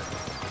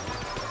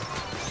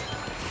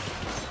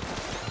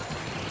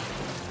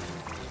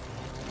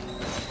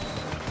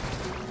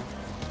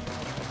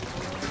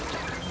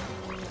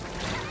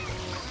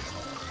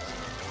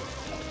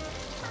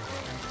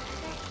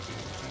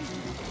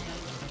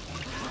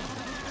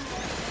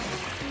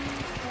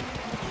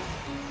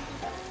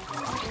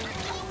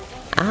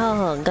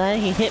 Oh god,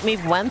 he hit me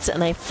once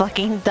and I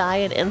fucking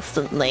died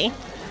instantly.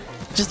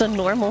 Just a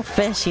normal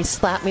fish, he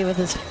slapped me with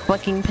his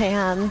fucking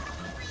pan.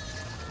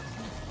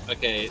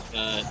 Okay,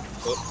 oh.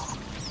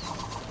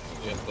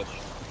 We gotta push.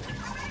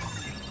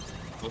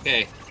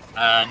 Okay,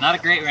 not a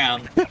great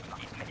round.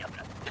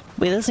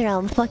 Wait, this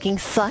round fucking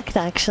sucked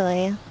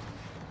actually.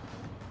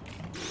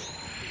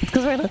 It's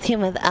because we're on a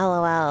team with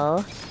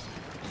LOL.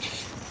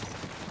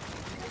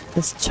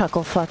 This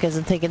chuckle fuck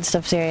isn't taking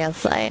stuff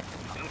seriously.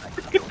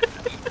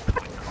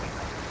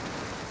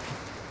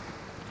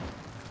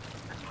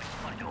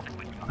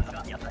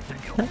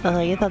 Oh,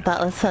 you thought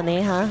that was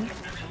funny, huh?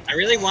 I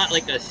really want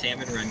like a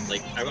salmon run.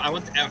 Like I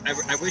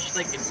wish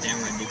like in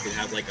salmon run you could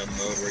have like a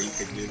mode where you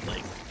could use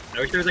like.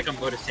 I wish there was like a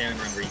mode of salmon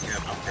run where you could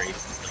have upgrades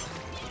and stuff.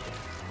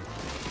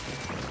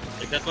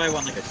 Like that's why I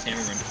want like a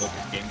salmon run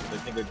focused game because I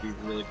think it would be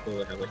really cool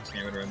to have like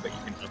salmon run, but you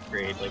can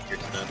upgrade like your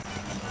stuff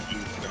and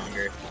use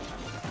stronger.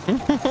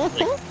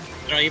 Like,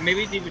 you know,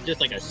 maybe even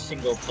just like a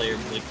single player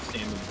like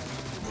salmon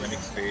run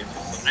experience.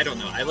 Or something. I don't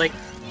know. I like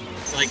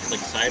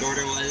Side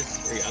Order was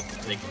where you up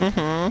like.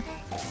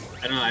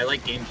 I don't know. I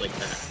like games like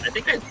that. I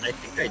think I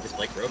just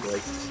like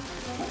roguelikes.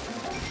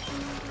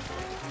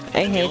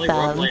 I hate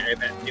them.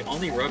 The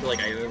only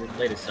roguelike I ever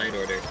played is Side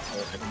Order.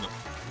 So I don't know.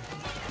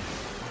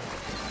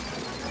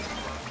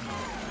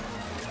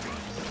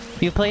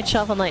 You played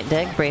Shovel Knight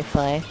Dig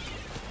briefly.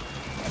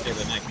 Yeah,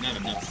 but not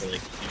enough for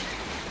like.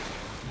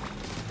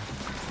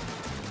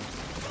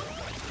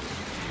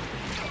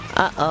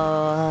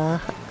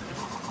 Uh-oh.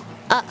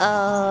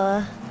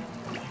 Uh-oh.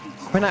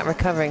 We're not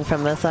recovering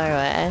from this, are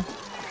we?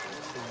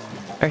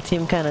 Our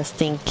team kind of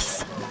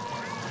stinks.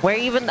 Where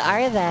even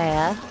are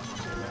they?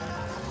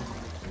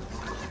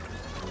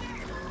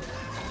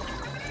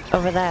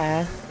 Over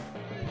there.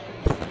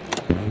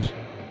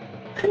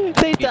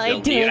 They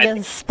died doing a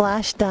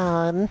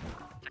splashdown.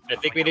 I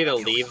think we need to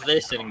leave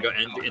this and go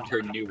enter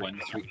a new one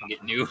so we can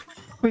get new.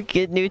 We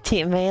get new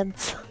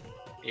teammates.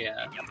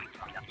 Yeah.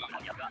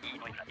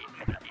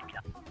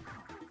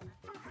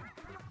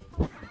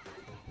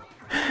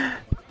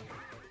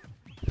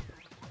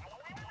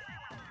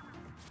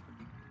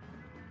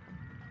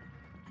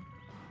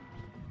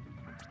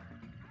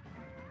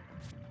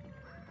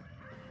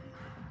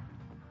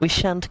 We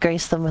shan't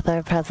grace them with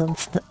our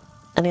presence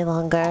any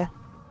longer.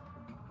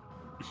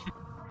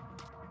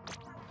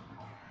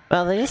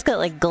 Well, they just got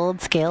like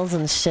gold scales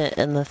and shit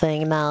in the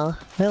thing now.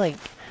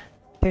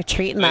 They're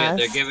treating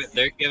us.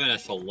 They're giving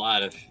us a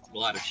lot of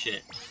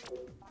shit.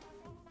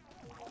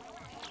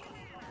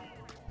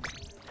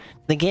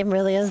 The game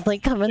really is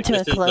like coming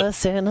to a close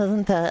soon,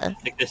 isn't it?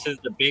 Like this is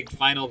the big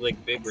final,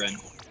 like big run.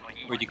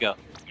 Where'd you go?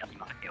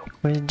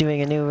 We're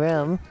doing a new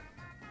room.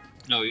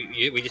 No,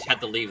 we just had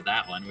to leave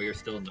that one. We were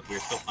still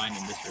fine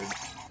in this room.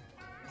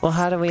 Well,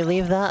 how do we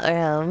leave that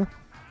room?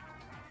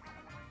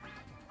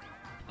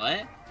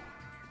 What?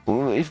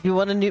 If you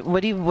want a new,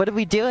 what are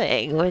we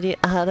doing?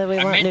 How do we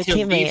want new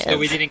teammates? So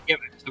we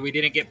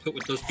didn't get put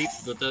with those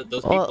people,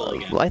 those people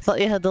again. I thought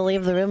you had to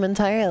leave the room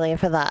entirely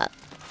for that.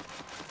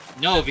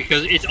 No,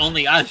 because it's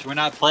only us. We're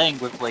not playing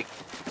with like.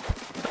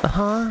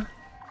 Huh?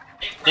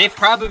 They've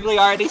probably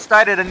already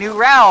started a new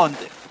round.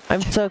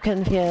 I'm so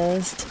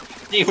confused.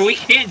 Dude, we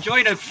can't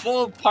join a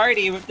full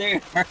party if they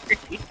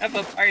already have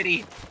a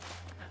party.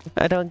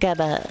 I don't get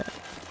it.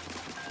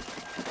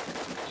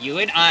 You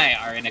and I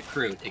are in a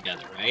crew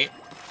together, right?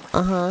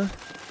 Uh-huh.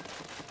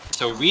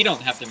 So we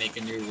don't have to make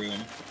a new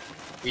room.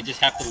 We just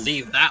have to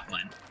leave that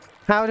one.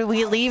 How do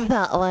we leave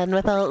that one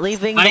without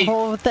leaving the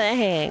whole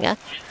thing?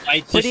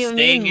 What do you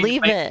mean,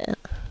 leave it?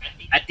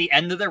 At the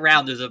end of the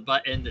round, there's a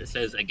button that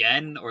says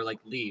again or like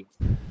leave.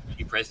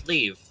 You press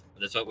leave.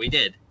 That's what we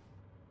did.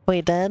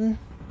 We did?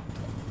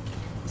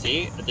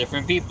 See? The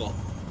different people.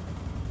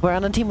 We're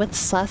on a team with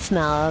Sus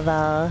now,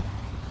 though.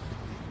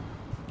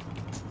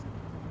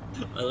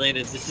 Elena,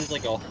 this is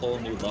like a whole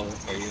new level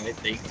for you, I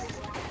think.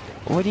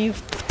 What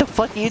the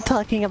fuck are you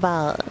talking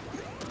about?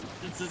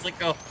 This is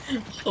like a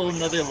whole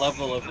nother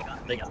level of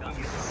like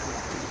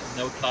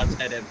no thoughts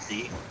head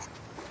empty.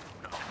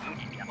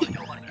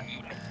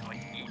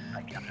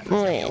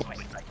 Wait.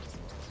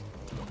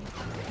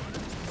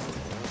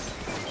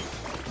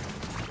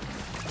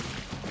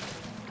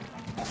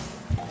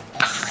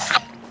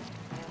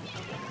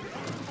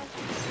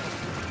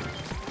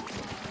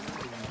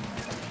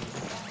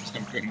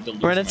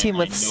 We're in a team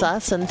with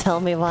Sus and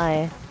tell me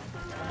why.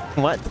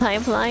 What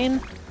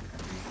timeline?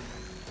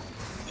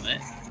 What?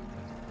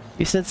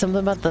 You said something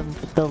about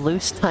the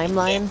loose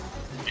timeline?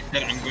 I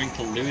said I'm going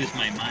to lose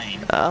my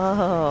mind.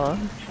 Oh.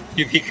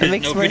 Because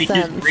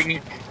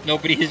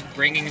nobody is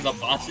bringing the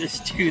bosses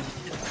to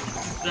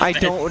I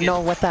don't know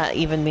what that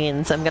even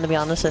means, I'm gonna be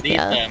honest with you.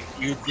 Them.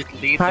 You just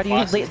leave How do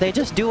you leave? They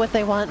just do what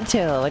they want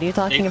to. What are you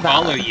talking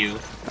about? They follow you.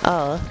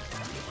 Oh.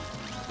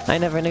 I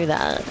never knew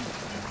that.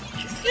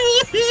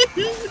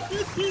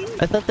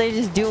 I thought they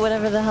just do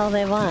whatever the hell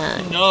they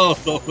want. No,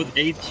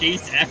 they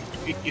chase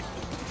after you.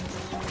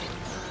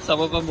 Some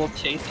of them will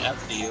chase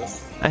after you.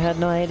 I had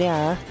no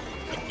idea.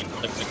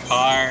 Like the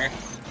car.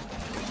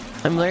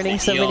 I'm learning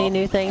so many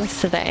new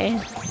things today.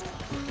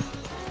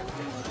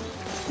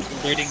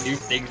 I'm learning new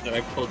things that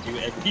I've told you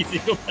every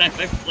single time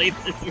I've played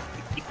this with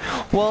you.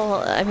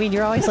 Well, I mean,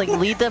 you're always like,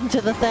 lead them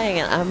to the thing.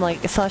 And I'm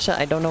like, Sasha,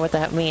 I don't know what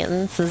that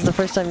means. This is the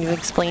first time you've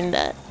explained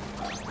it.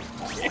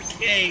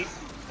 Okay.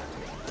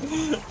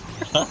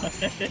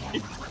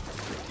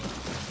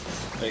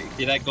 Wait,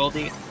 see that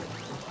Goldie?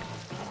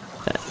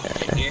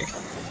 Right here.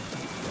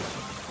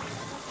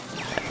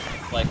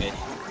 Flyfish.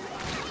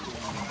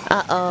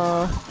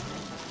 Uh-oh.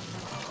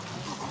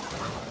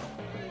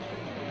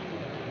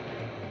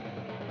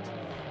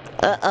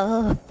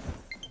 Uh-oh.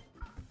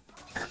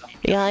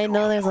 Yeah, I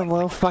know there's a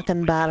low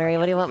fucking battery.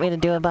 What do you want me to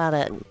do about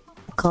it?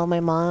 Call my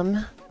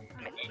mom?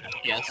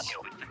 Yes.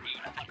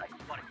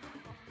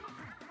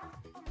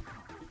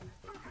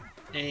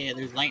 Hey,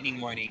 there's lightning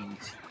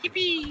warnings.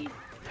 Yippee!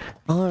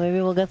 Oh, maybe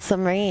we'll get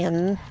some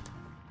rain.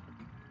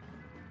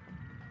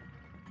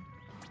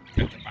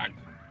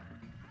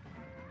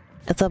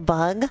 It's a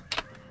bug?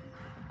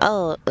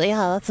 Oh,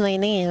 yeah, that's my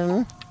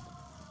name.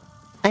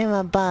 I'm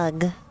a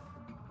bug.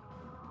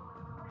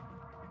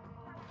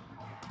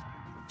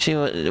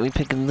 Should we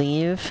pick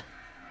leave?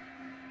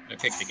 I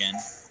picked again.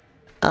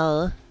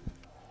 Oh.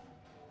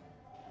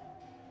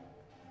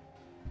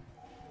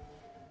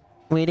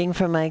 Waiting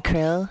for my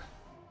crew?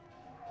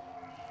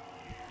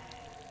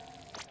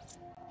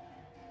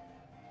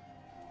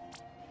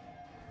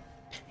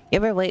 You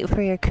ever wait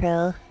for your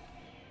crew?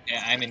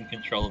 Yeah, I'm in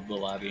control of the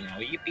lobby now.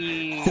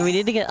 Yippee! So we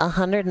need to get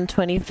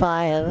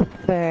 125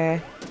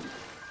 for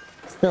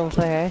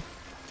silver.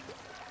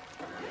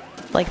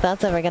 Like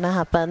that's ever gonna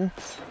happen.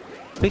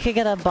 We could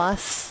get a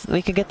boss.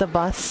 We could get the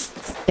boss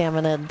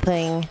stamina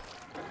thing.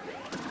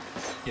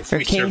 If or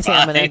we king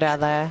survive. stamina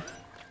rather.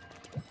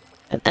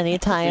 At any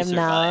time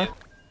now.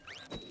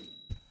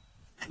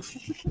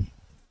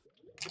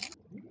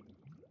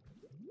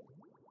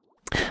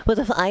 What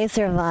if I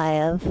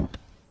survive?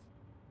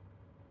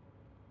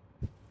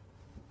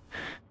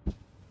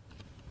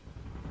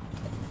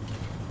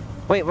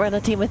 Wait, we're on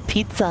a team with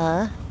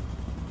pizza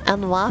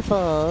and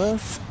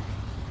waffles.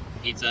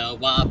 Pizza,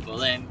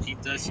 waffle, and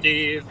pizza,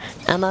 Steve.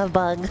 And a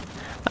bug.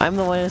 I'm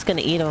the one who's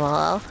gonna eat them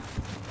all.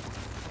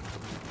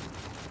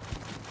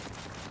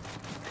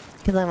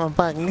 Because I'm a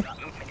bug.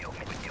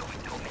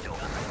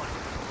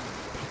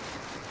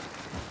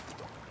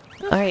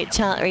 Alright,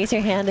 chat, raise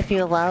your hand if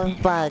you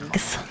love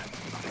bugs.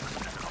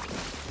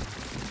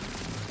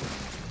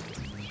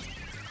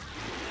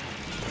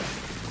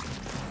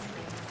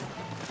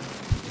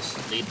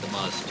 Just lead the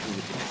mouse to the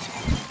next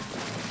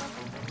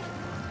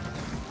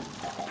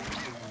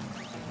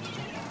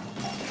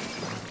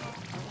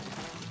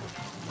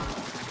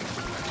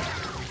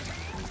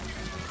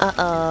one.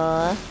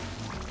 Uh-oh.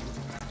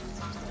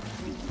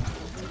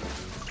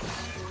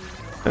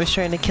 I was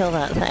trying to kill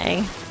that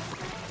thing.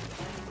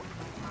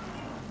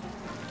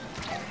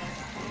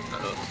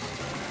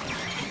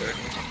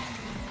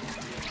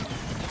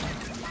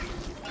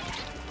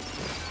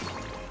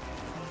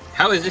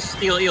 How is this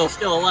steel eel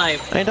still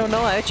alive? I don't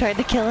know, I tried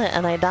to kill it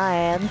and I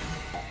died.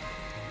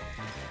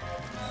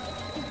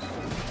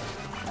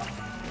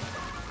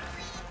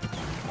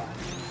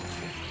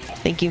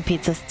 Thank you,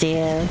 Pizza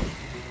Steve.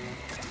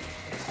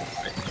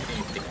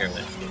 Take care of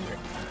that stinger.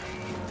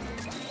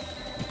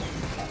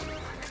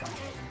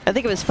 I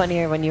think it was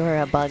funnier when you were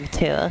a bug,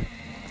 too.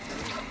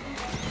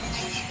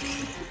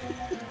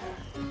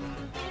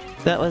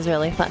 That was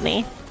really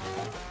funny.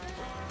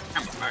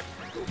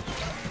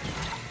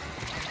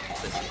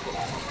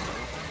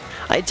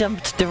 I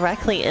jumped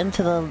directly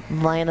into the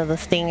line of the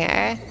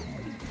stinger.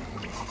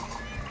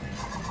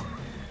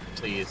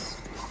 Please.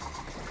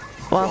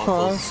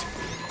 Waffles.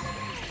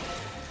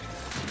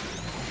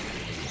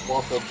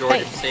 Waffle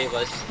Jordan, Hey. save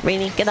us.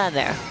 Rainy, get out of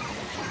there.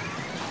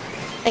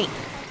 Hey,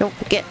 don't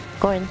get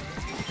going.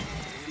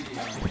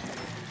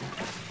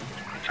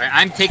 Alright,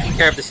 I'm taking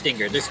care of the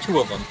stinger. There's two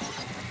of them.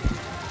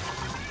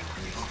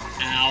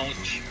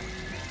 Ouch.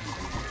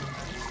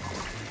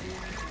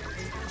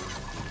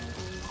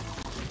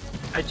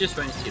 I just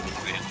want to see the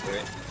item for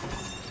it.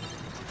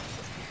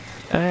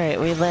 Alright,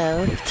 we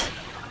lived.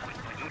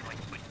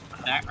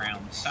 That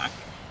round sucked.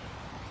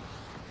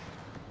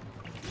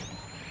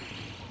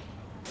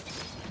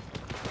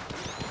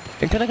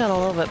 It could have gone a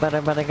little bit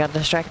better, but I got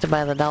distracted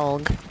by the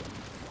dog.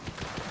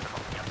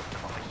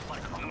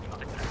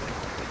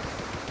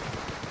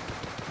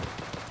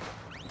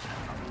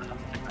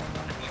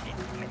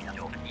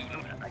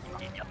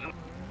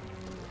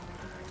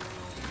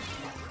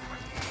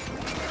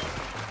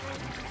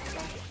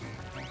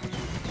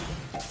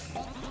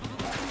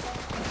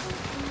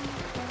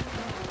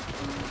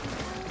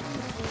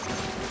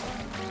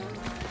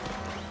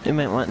 You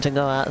might want to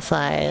go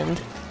outside.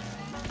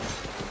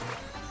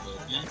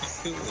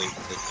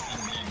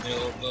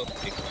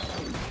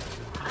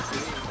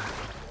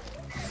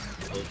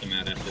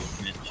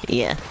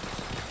 Yeah.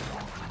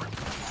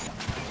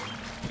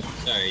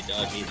 Sorry,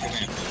 doggies, you're gonna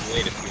have to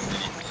wait a few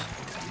minutes.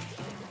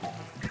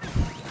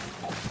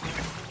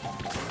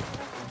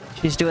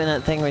 She's doing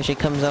that thing where she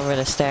comes over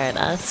to stare at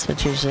us,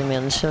 which usually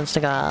means she wants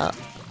to go out.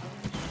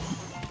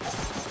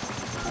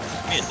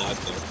 Get a dog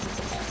door.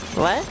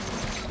 What?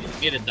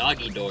 Get a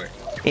doggy door.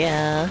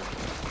 Yeah.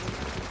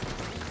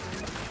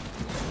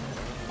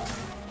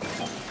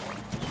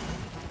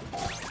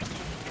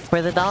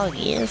 Where the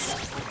doggies.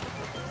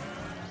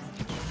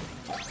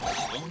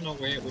 I don't know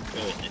where it would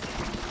go with it.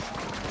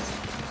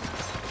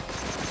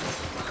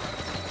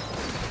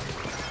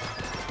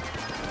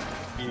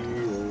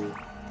 Ew.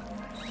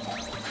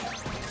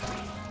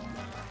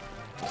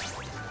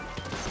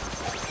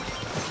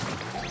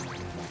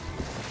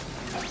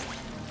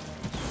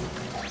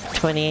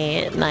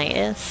 $28,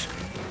 nice.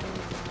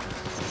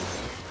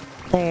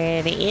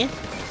 30.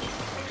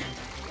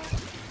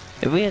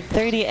 If we had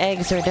 30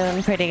 eggs, we're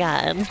doing pretty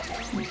good.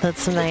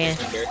 That's my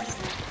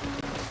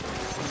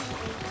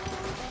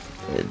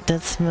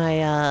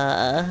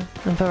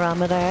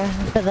barometer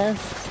for this.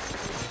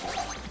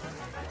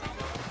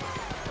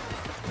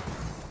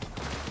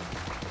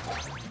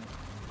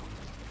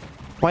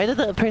 Why did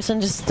the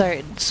person just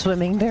start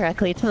swimming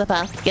directly to the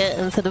basket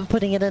instead of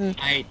putting it in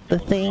the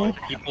thing? Know.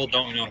 People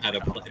don't know how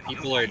to play.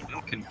 People are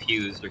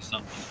confused or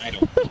something. I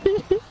don't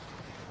know.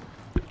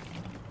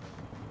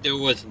 It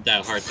wasn't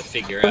that hard to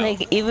figure out.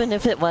 Like, even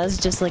if it was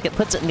just like it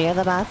puts it near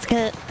the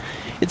basket,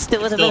 it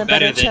still would have been a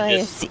better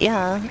choice.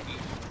 Yeah.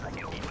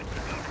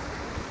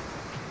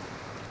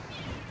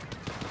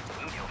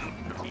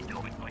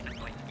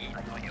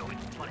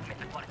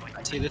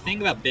 See, the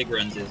thing about big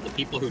runs is the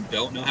people who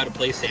don't know how to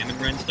play salmon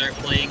run start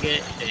playing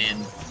it,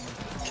 and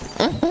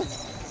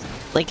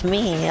like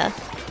me, yeah.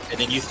 And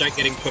then you start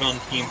getting put on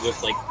teams with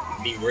like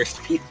the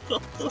worst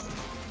people.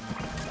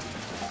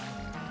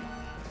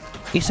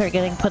 You start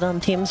getting put on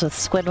teams with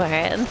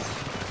Squidward.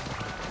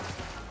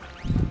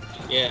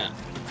 Yeah.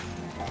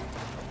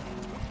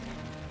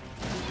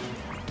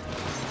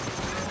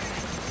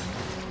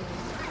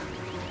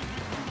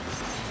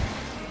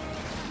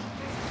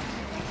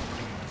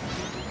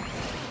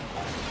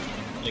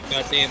 Like,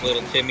 goddamn,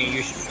 little Timmy,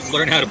 you should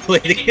learn how to play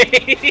the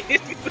game.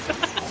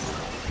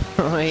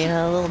 Oh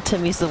yeah, little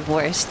Timmy's the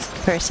worst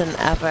person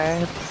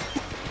ever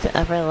to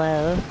ever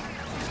live.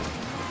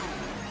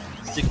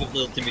 Sick of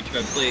little Timmy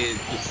trying to play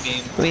this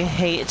game. We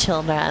hate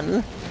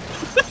children.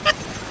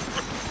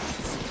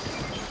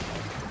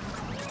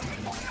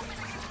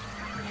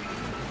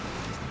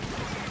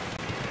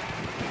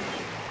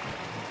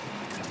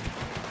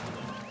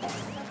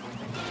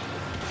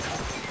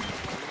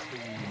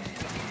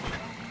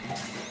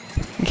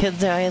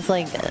 Kids are always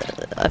like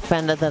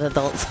offended that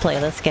adults play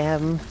this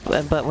game,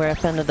 but we're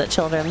offended that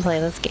children play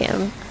this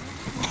game.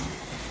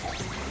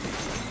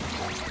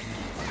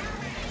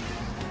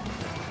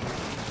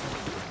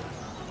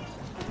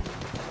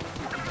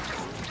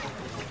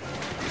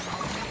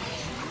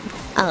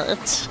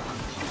 Ouch.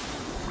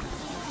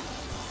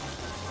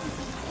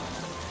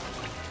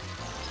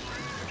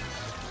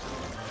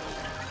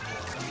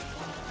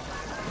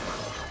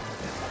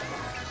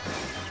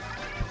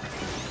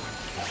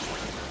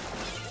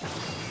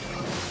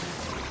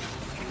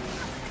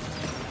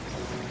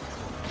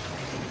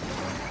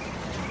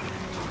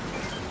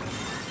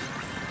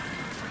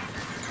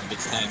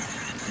 It's time.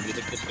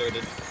 Music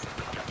distorted.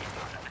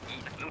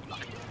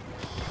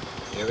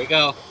 Here we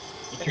go.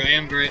 The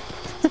triumvirate.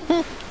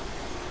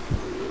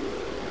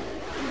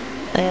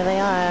 There they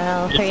are,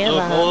 all three of It's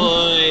the them.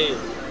 boys!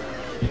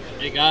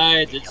 Hey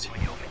guys, it's...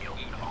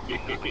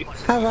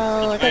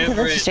 Hello, welcome to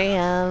the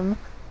stream.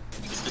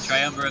 It's the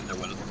triumvirate, they're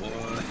one of the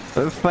boys.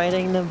 We're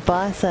fighting the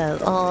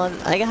bosses. Oh,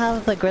 I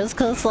have the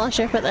Grizzco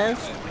Slosher for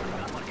this.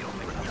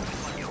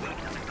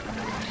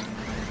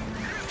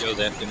 Joe's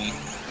after me.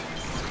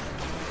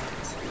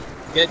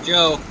 Get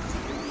Joe!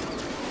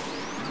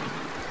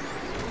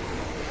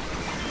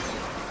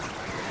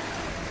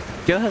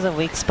 Joe has a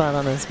weak spot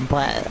on his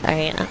butt,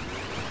 right?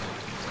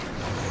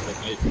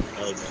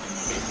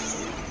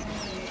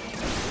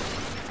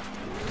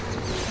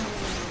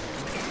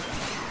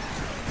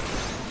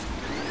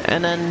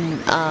 And then,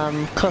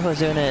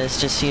 Kohozuna is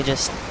just, you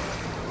just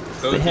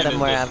hit him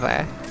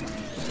wherever.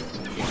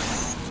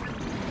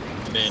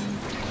 And then,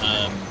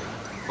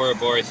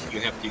 Ouroboros, you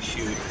have to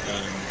shoot,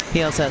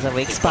 He also has a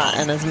weak spot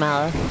in his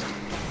mouth.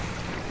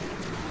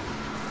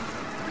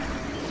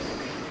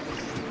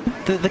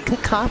 The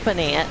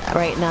cacophony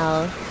right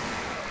now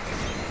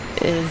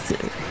is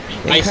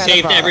incredible. I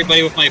saved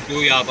everybody with my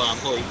Booyah Bomb,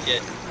 holy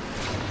shit.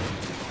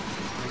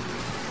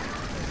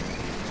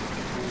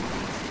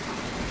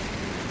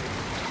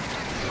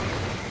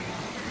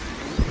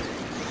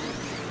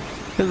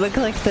 It looked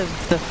like the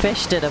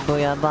fish did a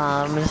Booyah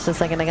Bomb just a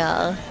second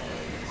ago.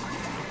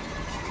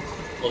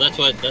 Well, that's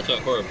what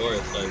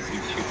Ouroboros does, you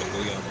shoot the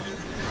Booyah Bomb.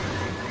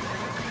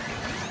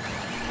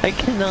 I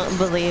cannot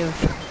believe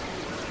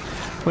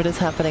what is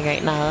happening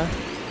right now.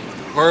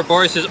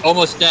 Ouroboros is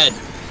almost dead.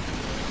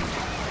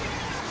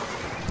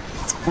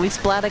 We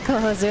splatted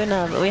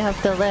Kohozuna, but we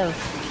have to live.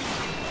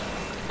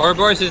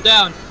 Ouroboros is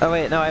down! Oh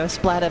wait, no, I was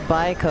splatted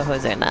by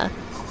Kohozuna.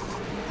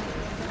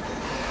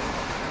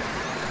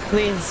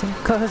 Please,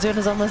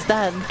 Kohozuna's almost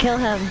dead. Kill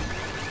him.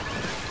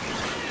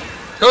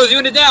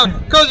 Kohozuna down!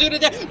 Kohozuna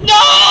down!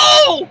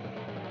 No!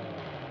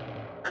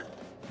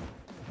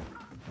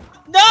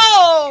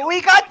 No!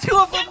 We got two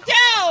of them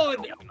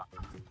down!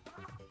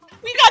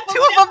 We got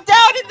two of them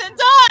down and then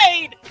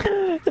died!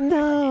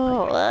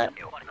 No!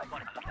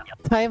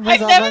 Time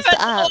was almost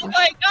up. Oh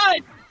my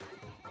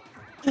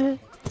god!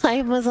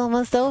 Time was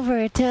almost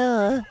over,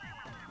 too.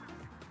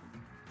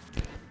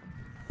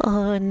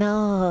 Oh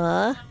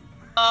no.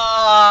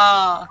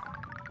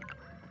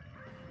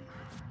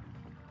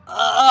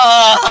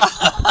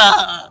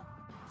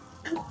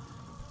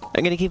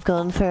 I'm gonna keep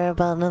going for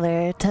about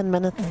another 10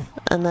 minutes,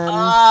 and then...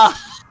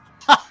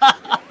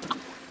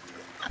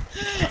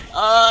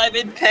 I'm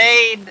in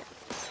pain!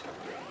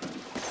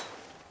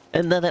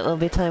 And then it will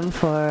be time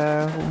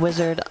for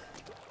Wizard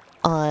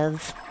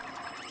Oz.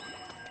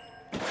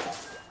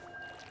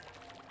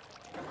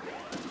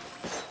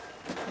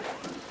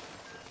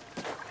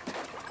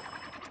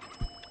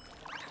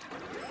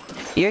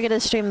 You're gonna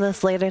stream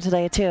this later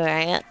today too,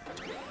 right?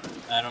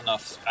 I don't know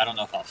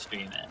if I'll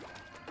stream it.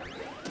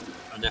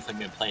 I'm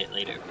definitely gonna play it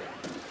later.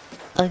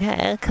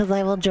 Okay, because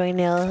I will join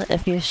you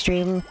if you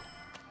stream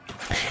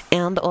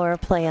and or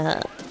play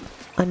it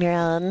on your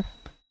own.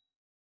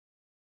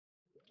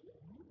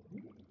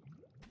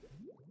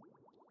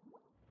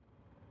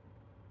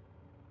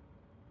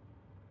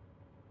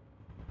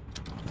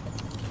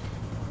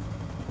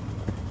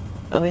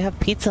 Oh, we have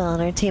pizza on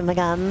our team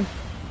again.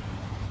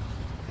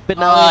 But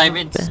now I'm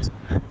in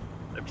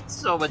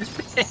so much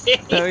pain.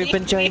 now we've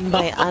been joined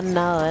by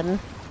Unknown.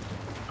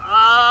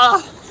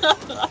 Ah!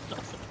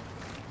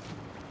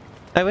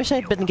 I wish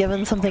I'd been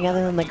given something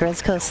other than the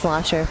Grizzco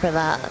Slosher for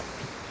that. I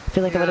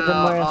feel like it would have been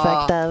more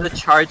effective. The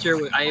charger,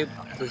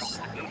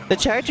 The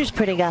charger's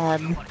pretty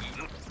good.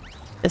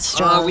 It's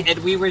strong.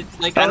 we were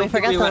like. Oh, we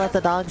forgot to let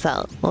the dogs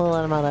out. We'll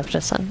let them out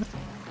after sun.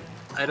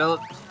 I don't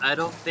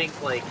think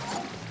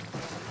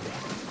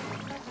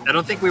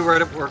we were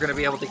gonna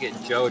be able to get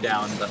Joe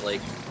down, but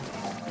like,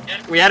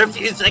 We had a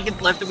few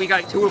seconds left and we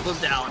got 2 of them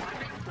down.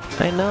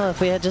 I know, if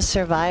we had just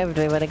survived,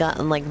 we would have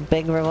gotten, like,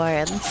 big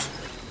rewards.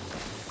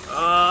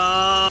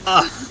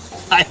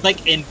 I'm,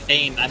 like, in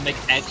pain. I'm, like,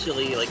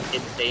 actually, like,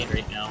 in pain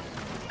right now.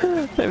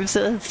 I'm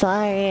so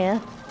sorry.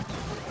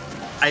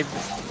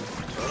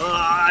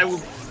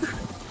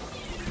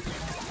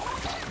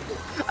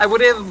 I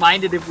would have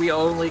minded if we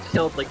only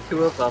killed, like,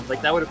 2 of them.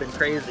 Like, that would have been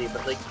crazy,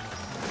 but, like...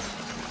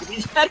 We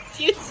just had a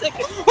few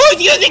seconds.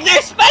 Who's using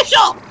their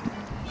special?!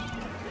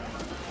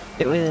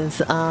 It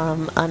was,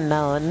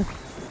 unknown.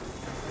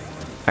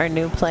 Our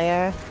new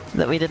player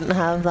that we didn't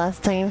have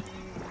last time.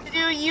 Did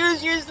you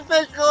use your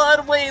special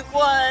on wave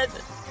 1?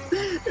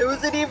 It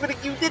wasn't even...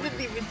 You didn't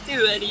even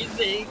do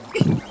anything.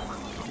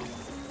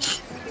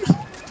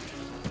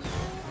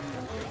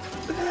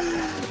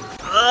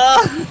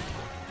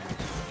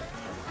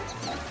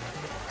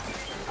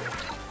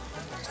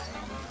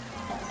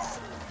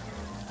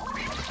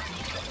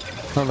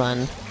 Hold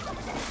on.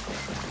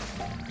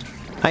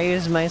 I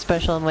used my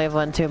special in wave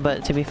 1 too,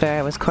 but to be fair,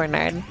 I was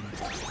cornered.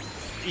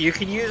 You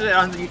can use it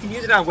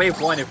on wave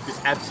 1 if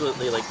it's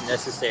absolutely like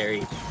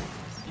necessary.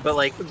 But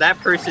like that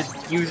person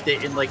used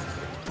it in like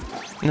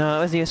No,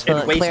 it was useful.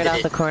 It cleared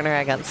out the corner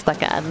I got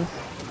stuck in.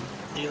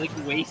 They like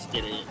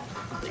wasted it.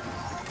 Like...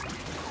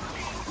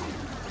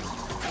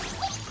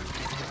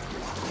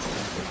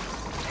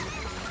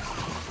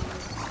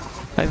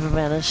 I've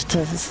managed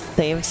to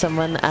save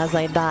someone as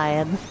I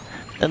died,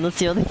 and that's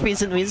the only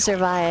reason we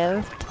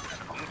survived.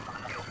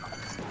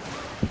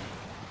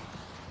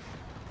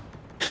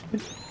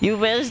 You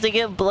managed to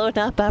get blown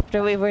up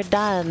after we were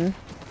done.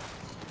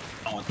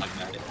 I don't want to talk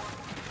about it.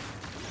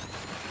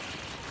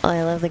 Oh,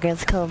 I love the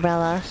Grizzco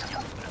umbrella.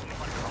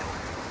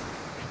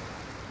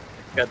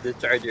 Got the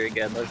charger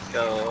again. Let's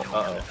go.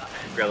 Uh-oh.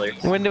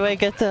 Grillers. When do I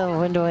get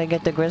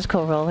the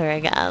Grizzco roller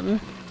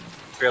again?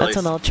 Grillers. That's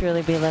when I'll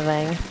truly be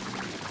living.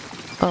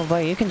 Oh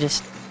boy, you can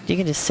just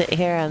sit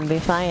here and be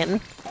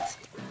fine.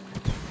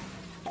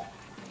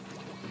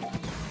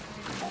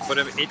 But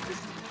if it, you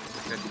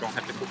don't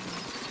have to.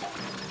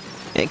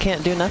 It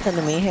can't do nothing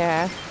to me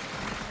here.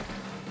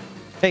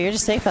 Oh, you're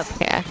just safe up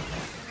here.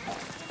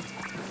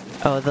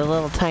 Oh, the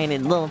little tiny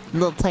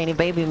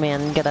baby man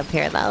can get up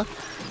here though.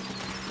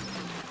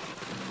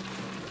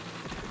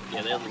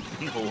 Yeah,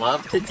 people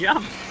love to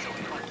jump.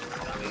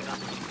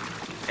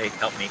 Hey,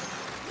 help me.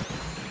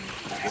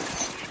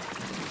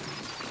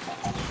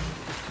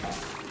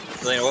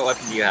 Selena, what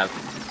weapon do you have?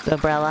 The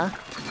umbrella.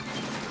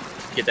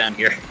 Get down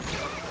here.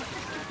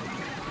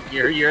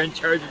 You're in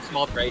charge of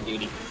small fry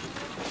duty.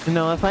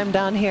 No, if I'm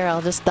down here,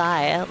 I'll just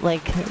die,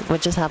 like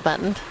what just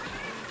happened.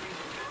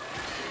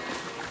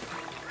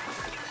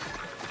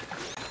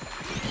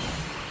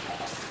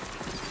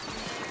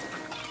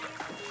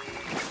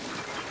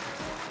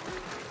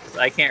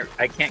 I can't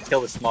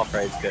kill the small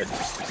fries good.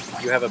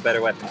 You have a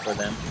better weapon for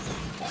them.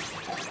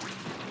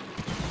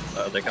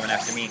 Oh, they're coming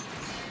after me.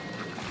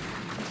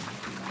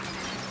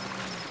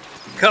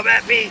 Come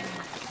at me!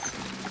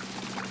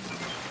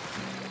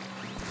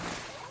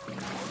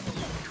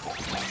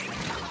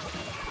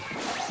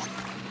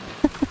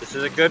 This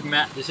is a good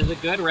This is a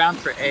good round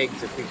for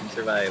eggs if we can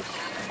survive.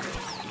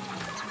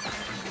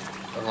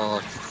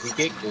 Oh, we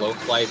get glow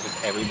flies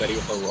with everybody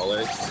with a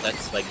roller.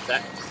 That's like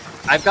that.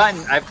 I've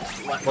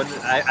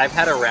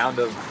had a round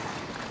of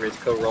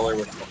Grizzco roller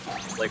with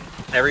like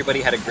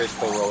everybody had a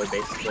Grizzco roller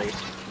basically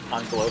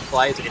on glow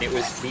flies, and it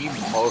was the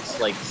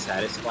most like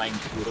satisfying,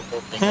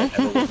 beautiful thing I've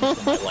ever witnessed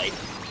in my life.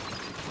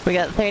 We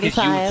got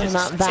 35,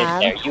 not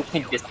bad. There. You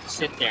can just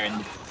sit there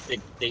and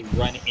they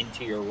run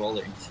into your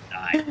roller and just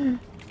die.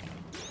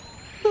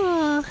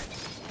 Got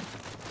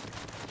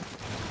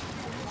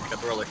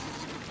the roller.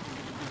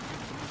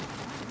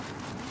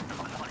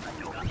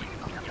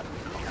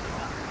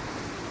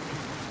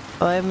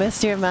 Oh, I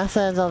missed your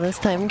message all this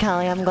time,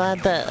 Callie. I'm glad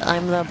that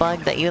I'm the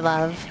bug that you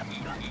love.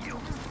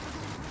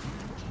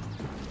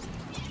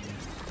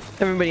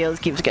 Everybody else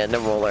keeps getting a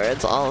roller.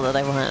 It's all that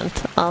I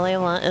want. All I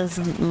want is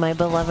my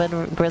beloved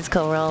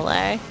Grizzco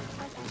roller.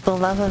 The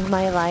love of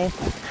my life.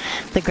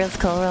 The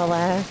Grizzco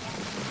roller.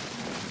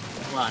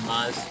 Come on,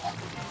 Maz.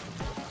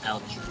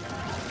 Ouch.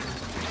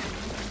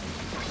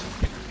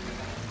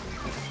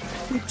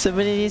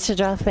 Somebody needs to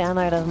draw fan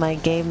art of my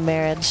gay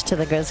marriage to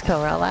the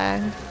Grizzco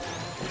roller.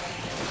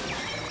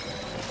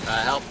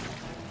 Help.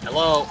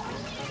 Hello.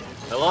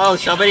 Hello,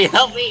 somebody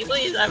help me,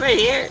 please. I'm right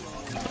here.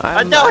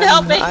 Don't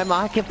help me! I'm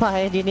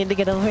occupied. You need to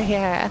get over here.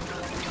 I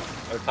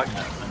was talking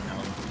about someone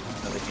now.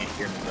 No, they can't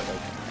hear me, but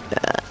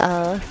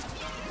like...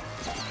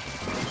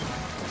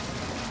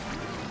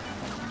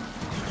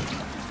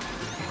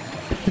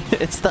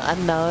 It's the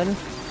unknown.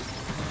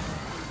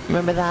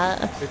 Remember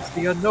that? It's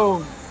the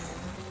unknown.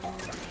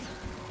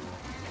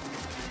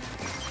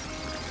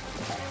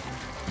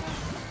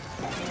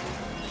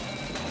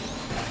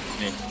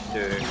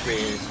 Mr.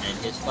 Grizz and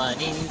his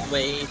funny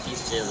ways, he's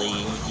silly,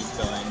 he's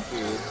going to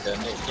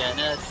commit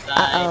genocide.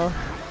 Uh-oh.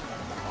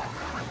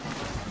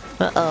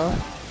 Uh-oh.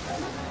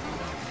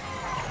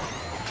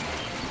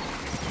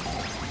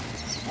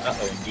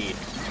 Uh-oh, indeed.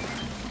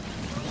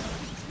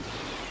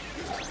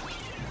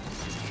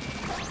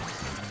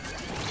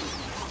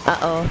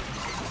 Uh-oh.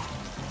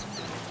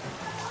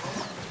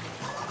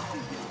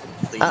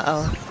 Please.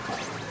 Uh-oh.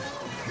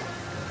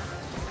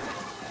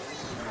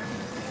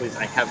 Please,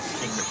 I have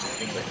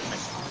Stingray.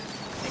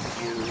 Thank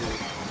you.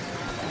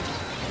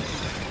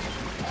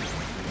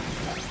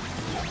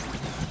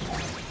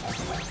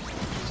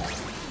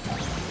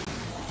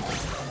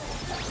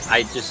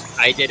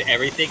 I did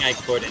everything I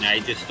could, and I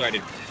just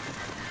started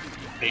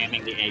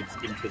spamming the eggs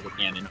into the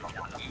cannon.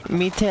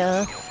 Me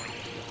too.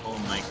 Oh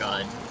my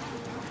god.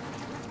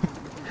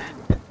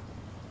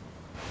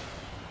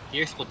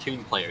 Dear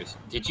Splatoon players,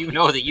 did you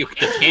know that the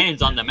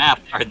cannons on the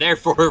map are there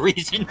for a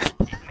reason?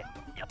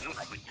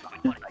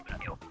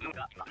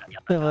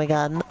 Oh my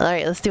god.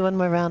 Alright, let's do one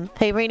more round.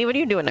 Hey, Rainy, what are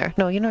you doing there?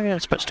 No, you're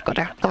not supposed to go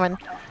there. Come on.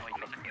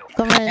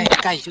 Come on. Hey,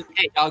 guys,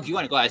 hey, dog, you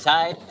want to go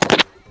outside?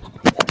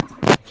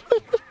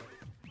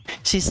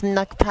 She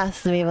snuck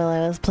past me while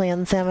I was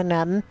playing Salmon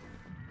Run.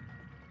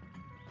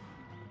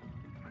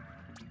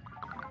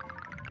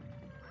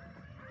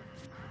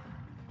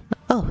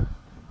 Oh.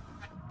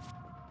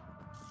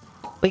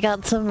 We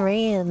got some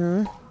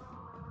rain.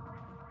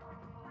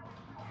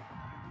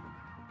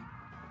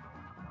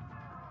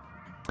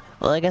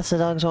 Well, I guess the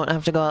dogs won't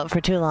have to go out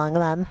for too long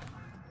then.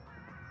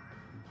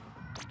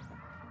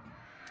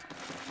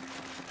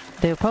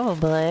 They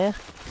probably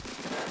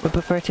would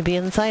prefer to be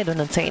inside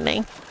when it's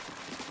raining.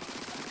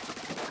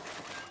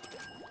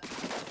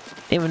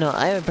 Even though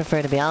I would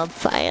prefer to be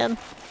outside.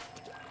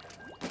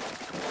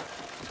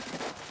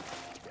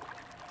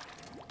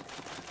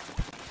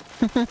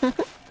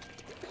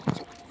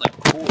 Like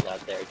cool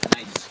out there, it's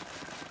nice.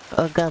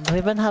 Oh god,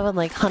 we've been having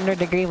like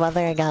 100-degree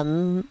weather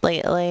again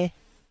lately.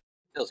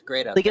 Feels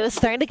great out Like there. it was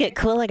starting to get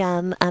cool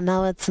again, and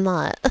now it's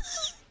not.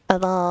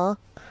 At all.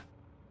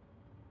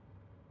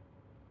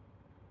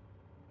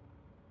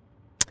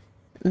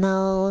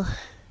 No.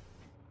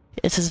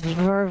 It's just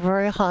very,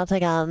 very hot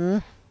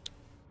again.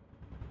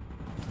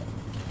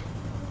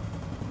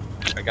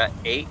 I got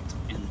 8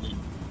 and then...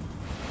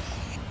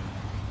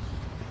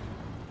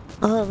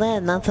 Oh,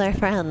 Lynn, that's our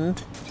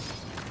friend.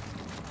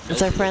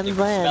 It's our friend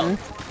Lynn.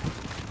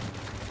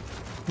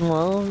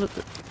 Well,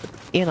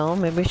 you know,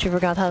 maybe she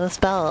forgot how to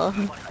spell.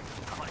 I'm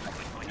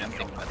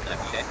thinking about that,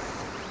 okay.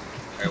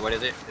 Alright, what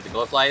is it? Is it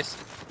glowflies?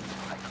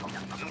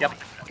 Yep.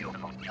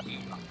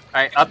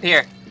 Alright, up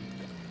here.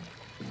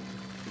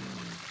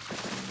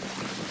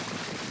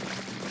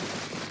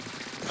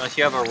 Unless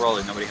you have a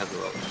roller, nobody has a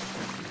roller.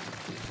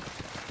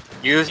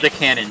 Use the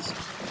cannons.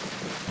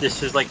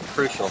 This is like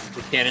crucial.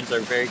 The cannons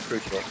are very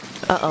crucial.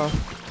 Uh-oh.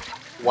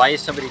 Why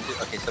is somebody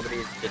just... Okay, somebody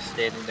is just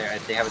standing there.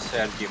 They have a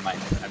strategy in mind.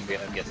 I'm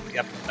guessing.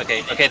 Yep.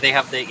 Okay, they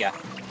have the... Yeah.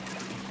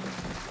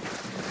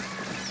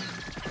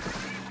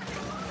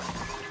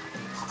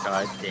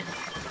 God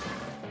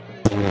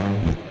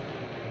damn.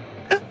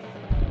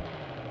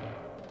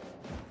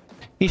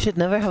 You should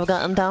never have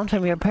gotten down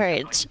from your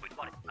perch.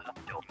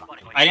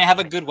 I didn't have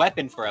a good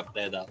weapon for up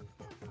there, though.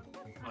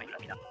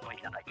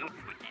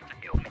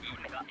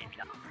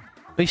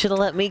 You should have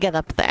let me get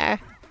up there.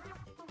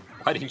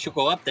 Why didn't you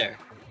go up there?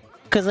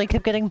 Because I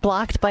kept getting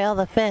blocked by all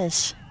the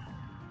fish.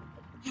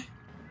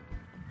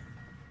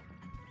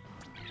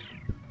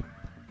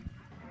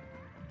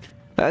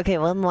 Okay,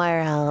 one more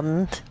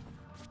round.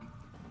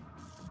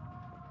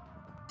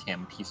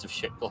 Damn piece of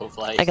shit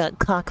glowflies. I got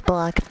cock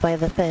blocked by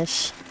the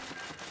fish.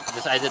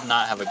 I did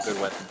not have a good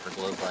weapon for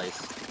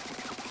glowflies.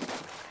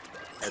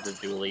 I had the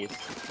dualies.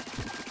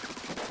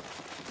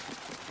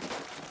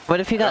 What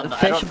if you got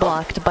fish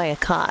blocked by a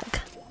cock?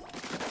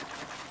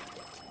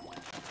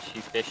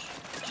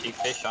 She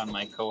fish on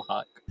my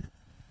cohawk.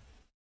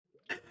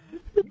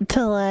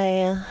 Till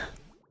I...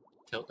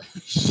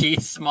 She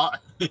small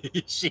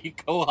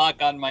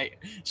cohawk on my...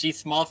 She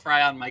small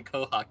fry on my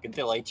cohawk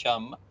until I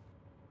chum.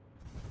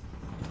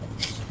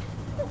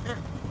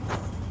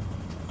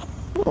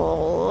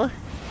 Oh.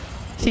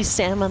 She's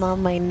salmon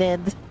on my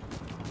nid.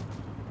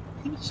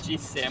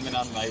 She's salmon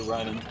on my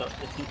run until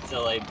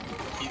I...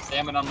 She's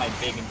salmon on my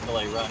pig until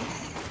I run.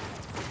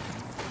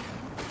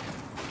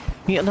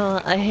 You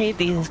know, I hate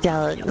these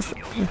jugs.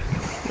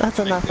 That's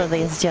enough of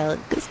these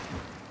jugs.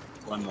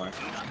 One more.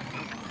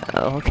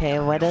 Okay,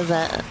 what is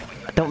it?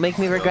 Don't make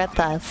me regret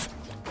this.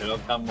 It'll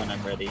come when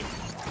I'm ready.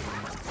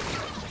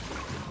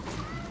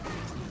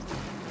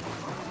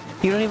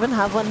 You don't even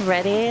have one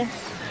ready?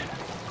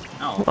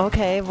 No.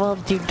 Okay, well,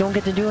 you don't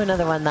get to do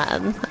another one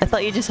then. I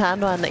thought you just had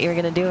one that you were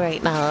gonna do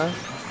right now.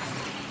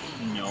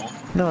 No.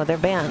 No, they're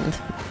banned.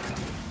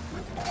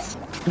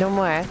 No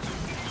more.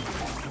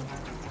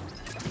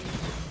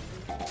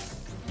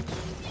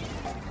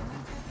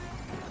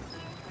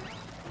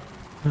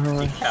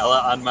 Kala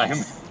on my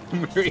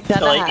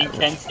Marita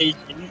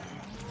incantation.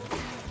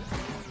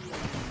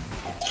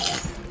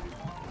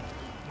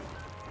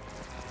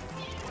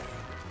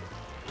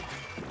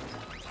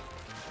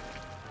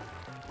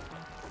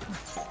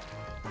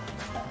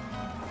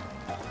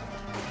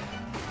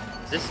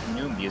 Is this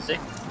new music?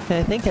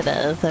 I think it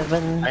is. I've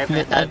been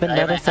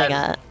noticing it.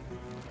 I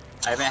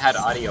haven't had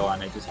audio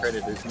on. I just heard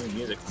it as new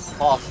music.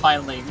 Oh,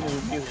 finally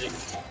new music.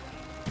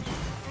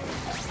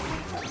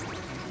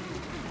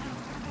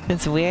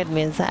 It's weird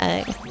music.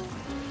 I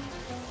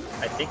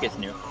think it's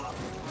new.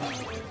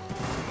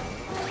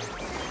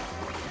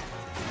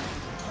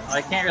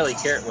 I can't really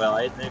hear it well.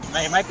 It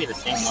might be the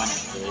same one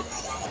actually.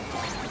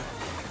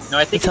 No,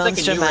 I think it's like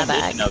a new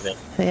rendition of it.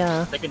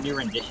 Yeah. It's like a new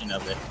rendition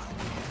of it.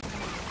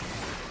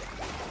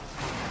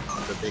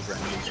 The big run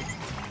music.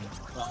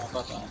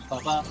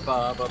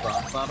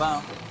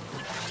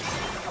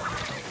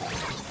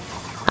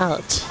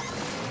 Ouch.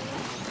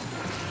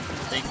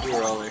 Thank you,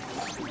 Roller.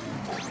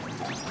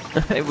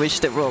 I wish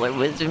the roller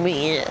was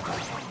me.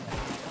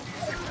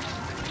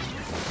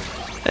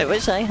 I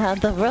wish I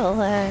had the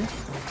roller.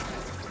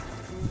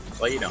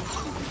 Well, you don't.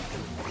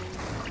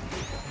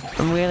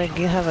 I'm gonna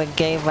have a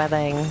gay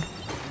wedding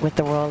with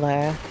the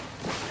roller.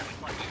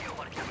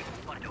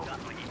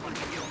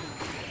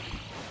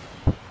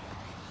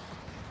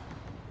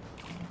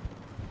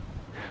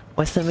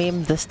 What's the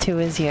meme? This too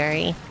is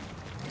Yuri.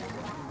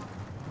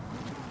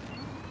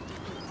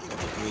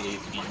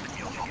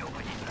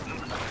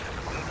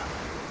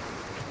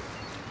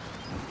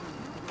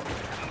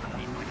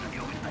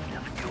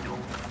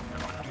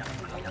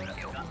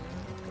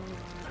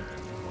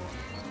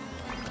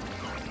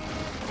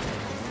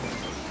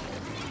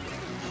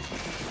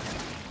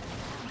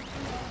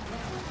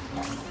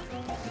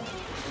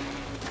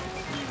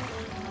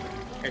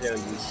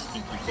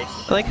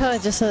 I like how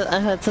it just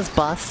how it says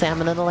boss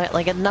salmon alert.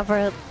 Like it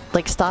never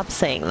like stops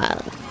saying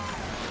that.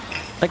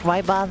 Like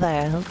why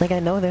bother? Like I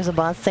know there's a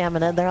boss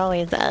salmon and there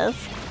always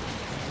is.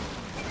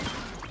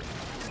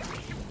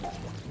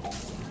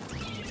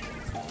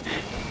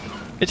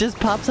 It just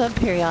pops up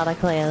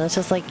periodically and it's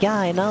just like, yeah,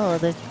 I know.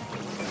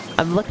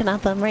 I'm looking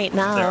at them right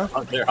now.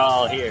 They're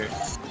all here.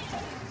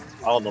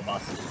 All the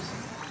bosses.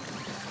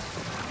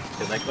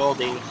 Cause like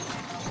Goldie,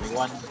 only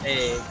one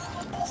egg.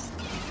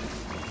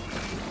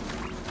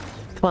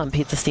 Come on,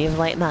 Pizza Steve,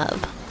 lighten up.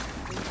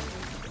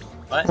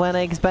 What? One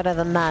egg's better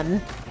than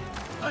none.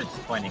 I was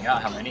just pointing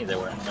out how many there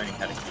were and learning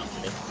how to count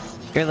today.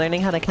 You're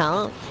learning how to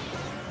count?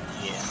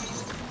 Yeah.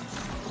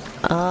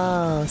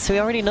 Oh, so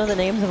we already know the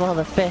names of all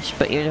the fish,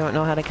 but you don't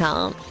know how to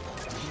count.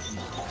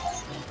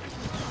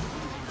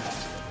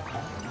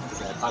 Is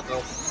that a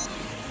taco?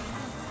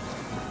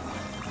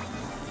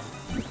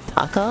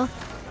 Taco?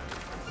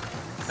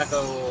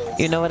 Taco.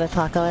 You know what a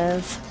taco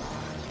is?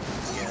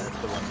 Yeah, that's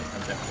the one that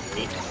comes after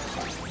 8.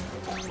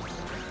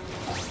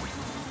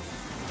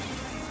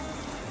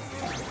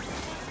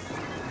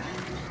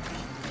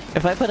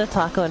 If I put a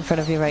taco in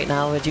front of you right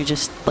now, would you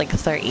just like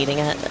start eating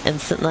it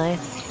instantly?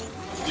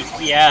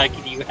 Yeah,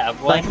 can you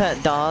have one? Like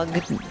that dog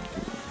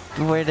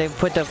where they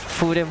put the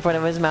food in front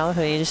of his mouth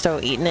and you just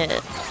start eating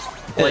it.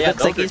 Well, It yeah,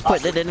 looks like those he's are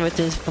putting it in with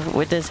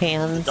his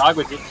hands. The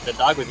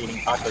dog was eating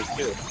tacos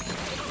too.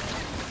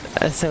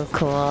 That's so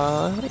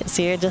cool.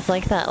 So you're just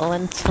like that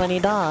one funny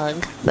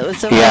dog. That was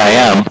so Yeah, I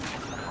am.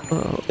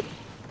 Oh.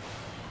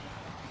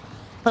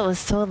 That was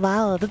so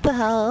loud. What the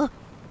hell?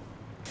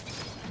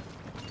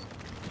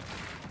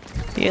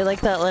 You're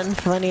like that one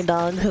funny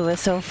dog who was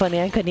so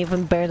funny I couldn't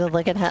even bear to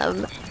look at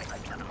him.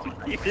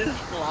 He was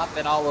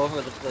flopping all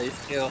over the place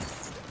too.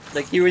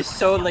 Like he was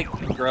so like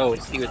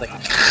gross. He was like.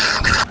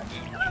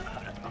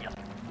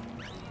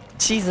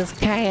 Jesus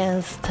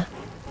Christ.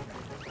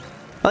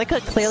 I like how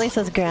it clearly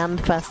says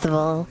Grand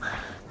Festival,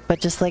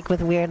 but just like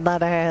with weird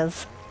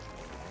letters.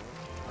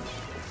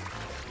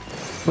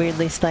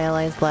 Weirdly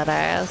stylized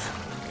letters.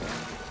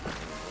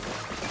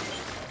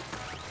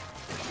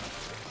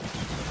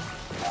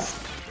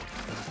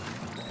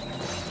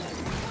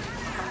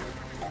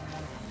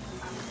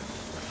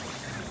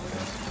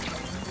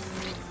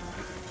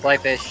 Fly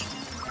fish.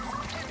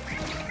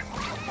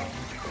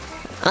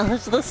 Oh,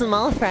 the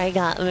small fry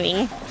got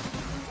me.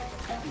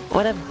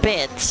 What a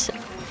bitch.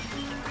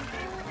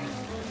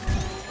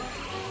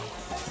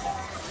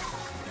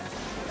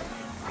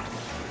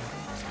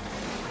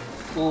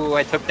 Ooh,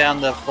 I took down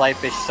the fly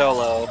fish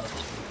solo.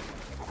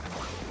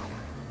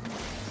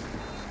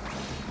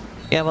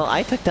 Yeah, well,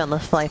 I took down the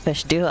fly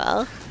fish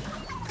duo.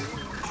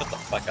 Shut the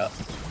fuck up.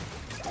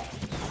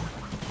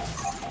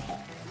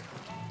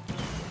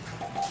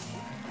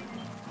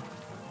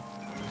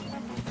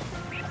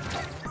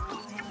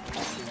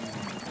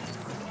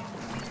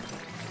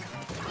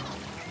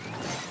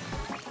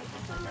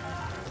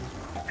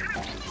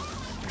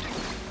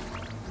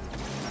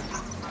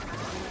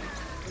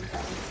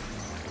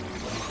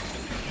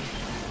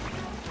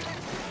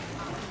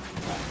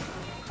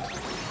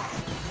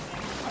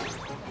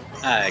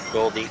 Alright,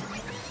 Goldie.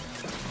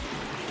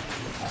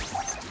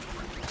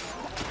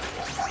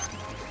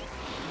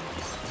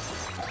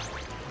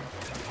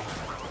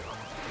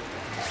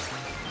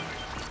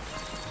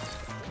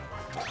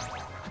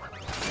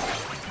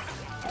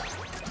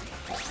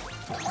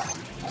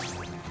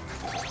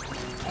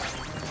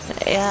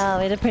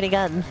 Yeah, we did pretty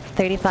good.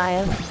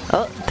 35.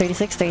 Oh,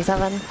 36,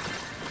 37.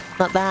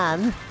 Not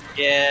bad.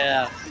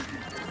 Yeah.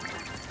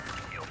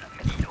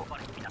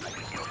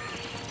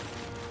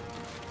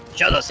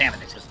 Show those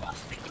salmon. It's just lost.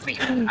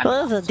 Well, that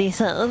was a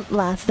decent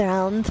last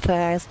round for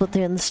our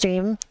Splatoon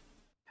stream.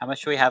 How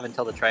much do we have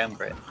until the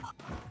triumvirate?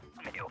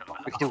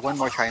 We can do one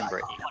more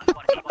triumvirate.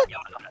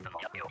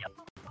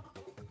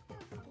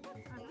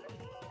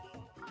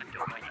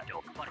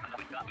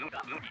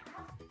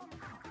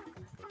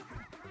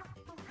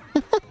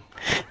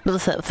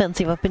 Was that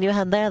fancy weapon you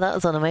had there? That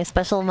was one of my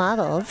special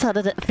models. How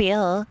did it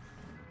feel?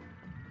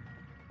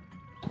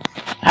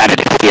 How did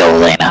it feel,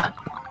 Lena?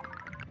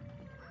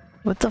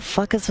 What the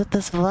fuck is with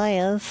this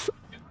voice?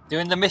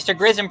 Doing the Mr.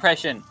 Grizz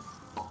impression.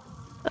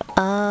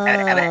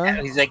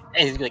 He's like,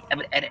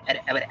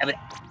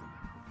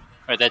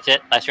 Alright, that's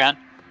it? Last round?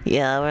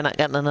 Yeah, we're not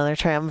getting another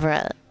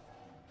triumvirate.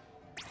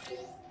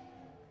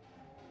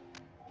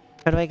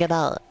 Where do I get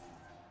out?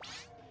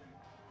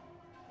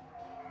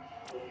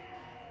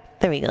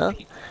 There we go.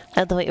 I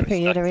had to wait for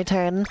you to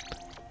return.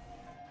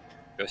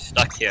 You're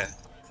stuck here.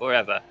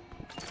 Forever.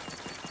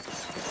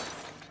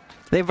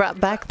 They brought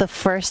back the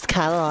first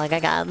catalog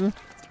again.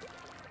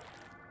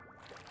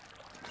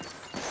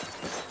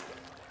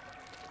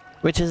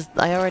 Which is,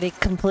 I already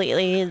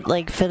completely,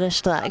 like,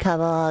 finished that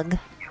catalog.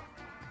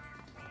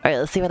 Alright,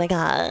 let's see what I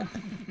got.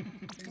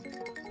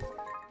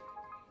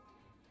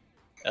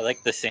 I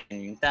like the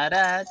singing. Da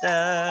da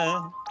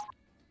da.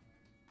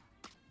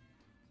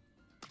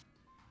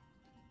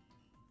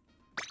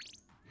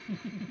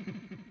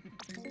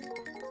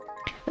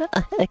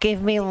 It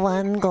gave me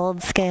 1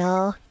 gold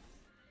scale.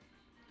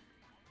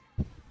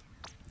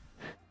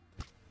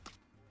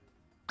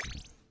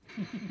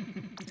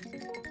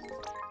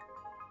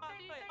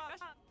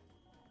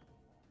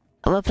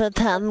 I'm up to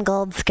 10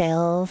 gold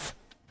scales.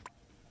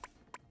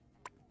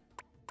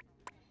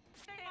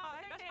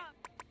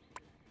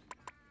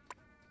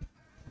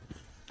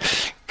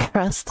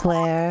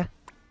 Crustware.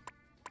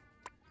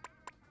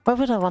 Why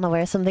would I want to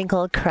wear something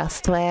called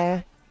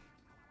crustware?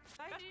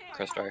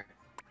 Crustware.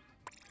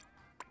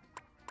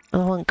 I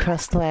want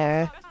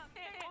crustware.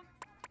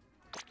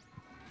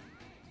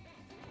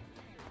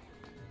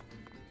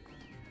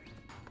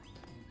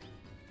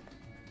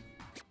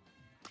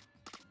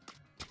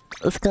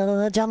 Let's go to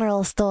the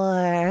general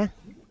store.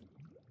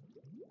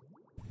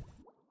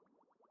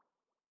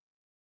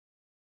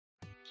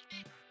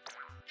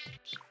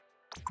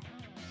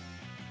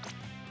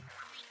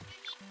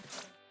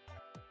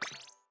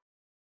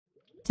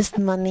 Just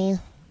money.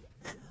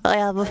 Oh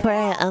yeah, before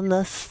I end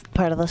this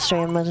part of the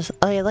stream, I just...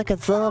 Oh yeah, look,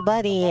 it's little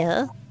buddy.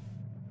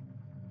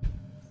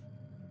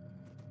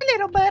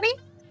 Little buddy.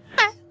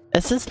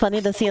 It's just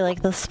funny to see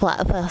like the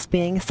Splatfest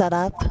being set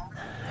up,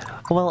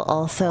 while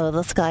also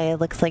the sky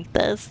looks like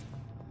this.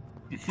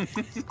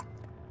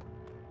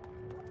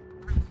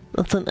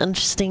 That's an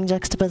interesting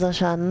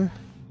juxtaposition.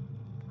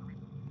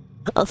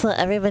 Also,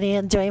 everybody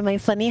enjoy my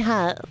funny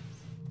hat.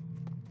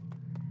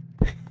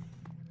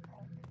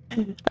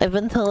 I've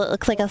been told it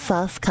looks like a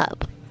sauce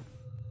cup.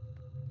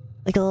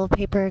 Like a little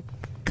paper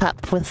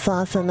cup with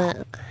sauce in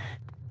it.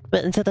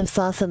 But instead of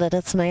sauce in it,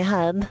 it's my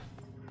head.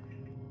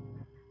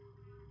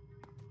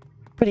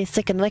 Pretty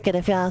sick and wicked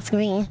if you ask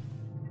me.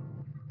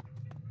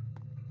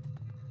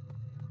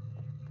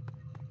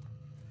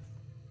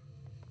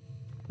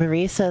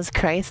 Marie says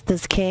Christ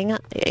is king.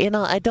 You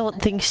know, I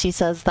don't think she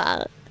says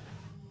that.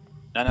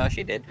 No,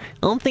 she did. I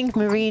don't think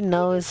Marie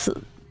knows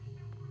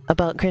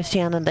about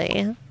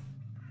Christianity.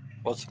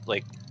 Well, it's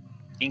like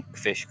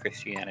inkfish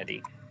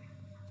Christianity.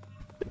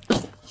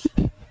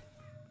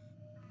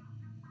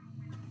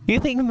 You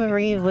think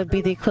Marie would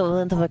be the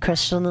equivalent of a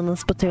Christian in the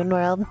Splatoon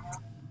world?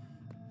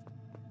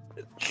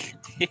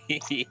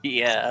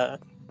 Yeah.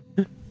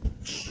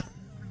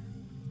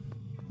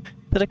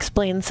 That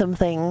explains some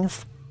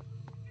things.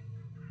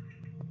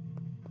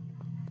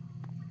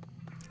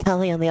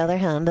 Kelly, on the other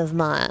hand, is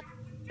not.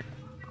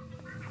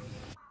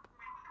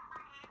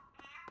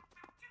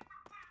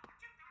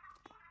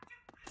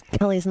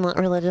 Kelly's not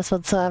religious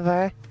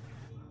whatsoever.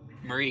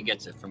 Marie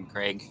gets it from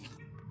Craig.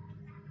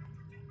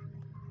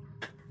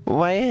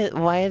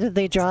 Why did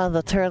they draw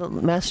the turtle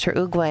Master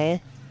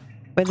Oogway?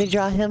 Why'd they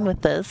draw him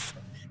with this?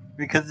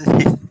 Because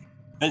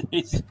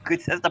it's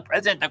good says the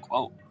president, to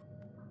quote.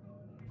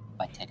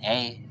 But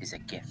today is a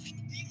gift.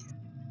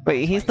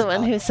 Wait, he's the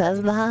one who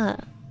says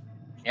that?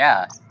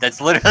 Yeah,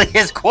 that's literally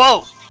his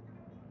quote!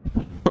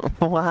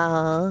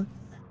 Wow.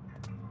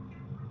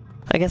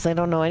 I guess I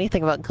don't know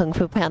anything about Kung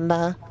Fu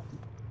Panda.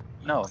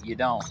 No, you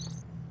don't.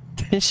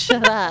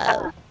 Shut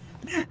up.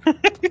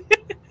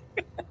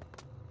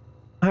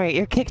 Alright,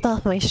 you're kicked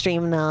off my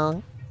stream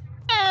now.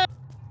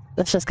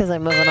 That's just because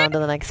I'm moving on to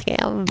the next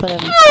game,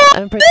 but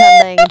I'm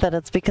pretending that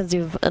it's because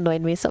you've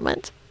annoyed me so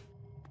much.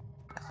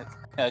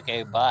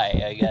 Okay,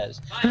 bye, I guess.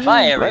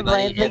 Bye,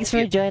 everybody. Bye, thanks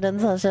for joining,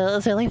 Sasha. It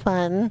was really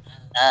fun.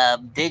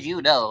 Did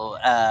you know,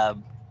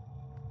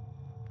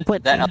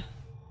 What? that...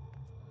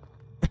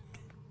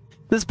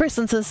 This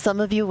person says some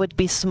of you would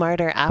be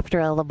smarter after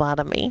a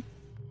lobotomy.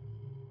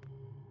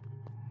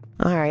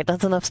 Alright,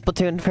 that's enough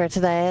Splatoon for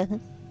today.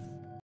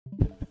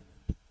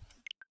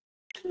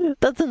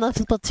 That's enough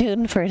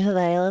Splatoon for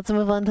today. Let's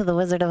move on to the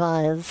Wizard of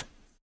Oz.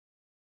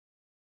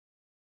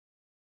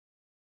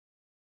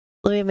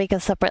 Let me make a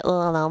separate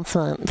little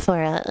announcement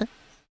for it.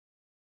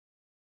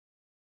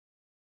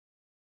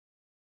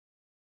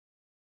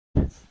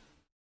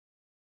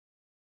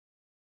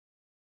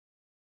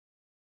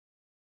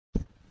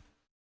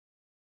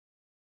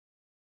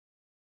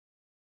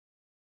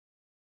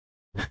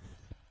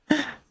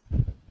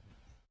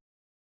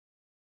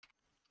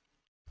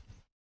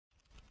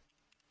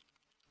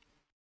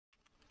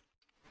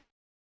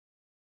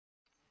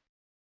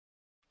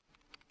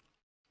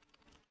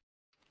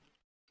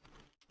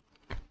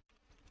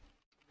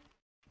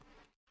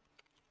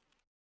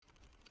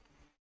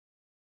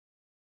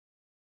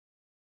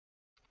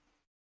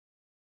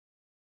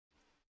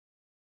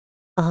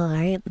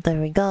 Alright,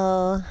 there we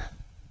go.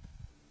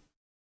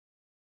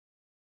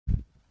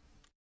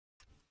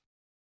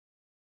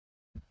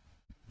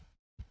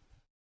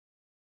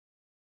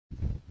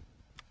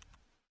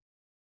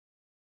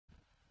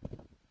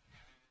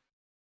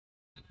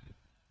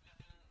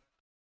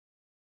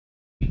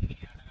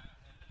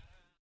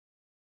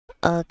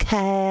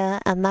 Okay,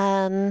 and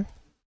then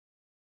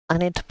I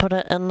need to put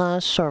it in the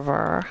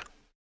server.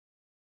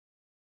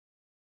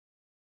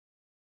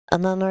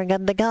 And then we're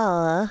good to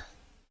go.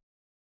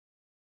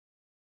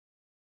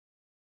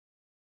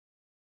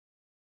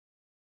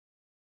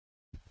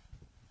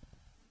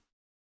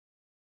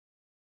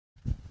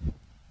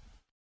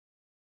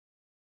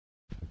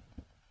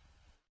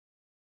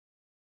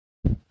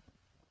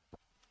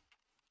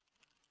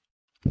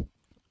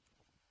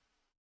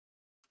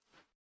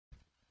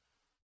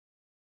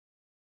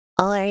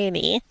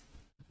 Alrighty.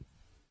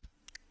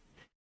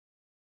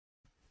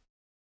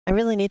 I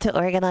really need to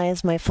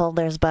organize my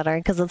folders better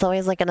because it's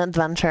always like an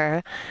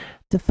adventure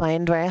to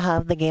find where I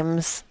have the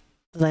games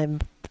that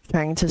I'm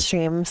trying to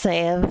stream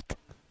saved.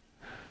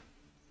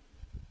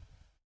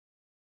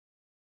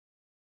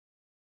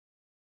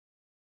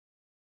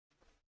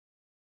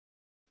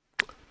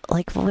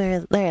 Like,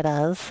 where? There it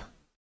is.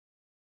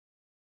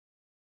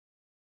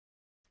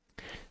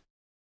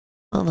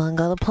 Hold on,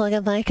 gotta plug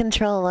in my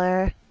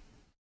controller.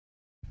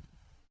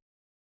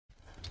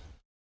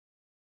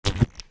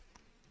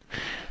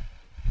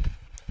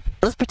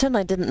 Let's pretend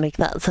I didn't make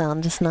that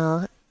sound just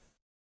now.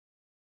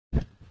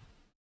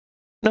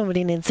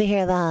 Nobody needs to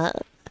hear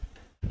that.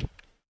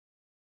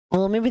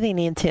 Well, maybe they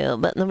need to,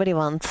 but nobody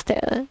wants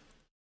to.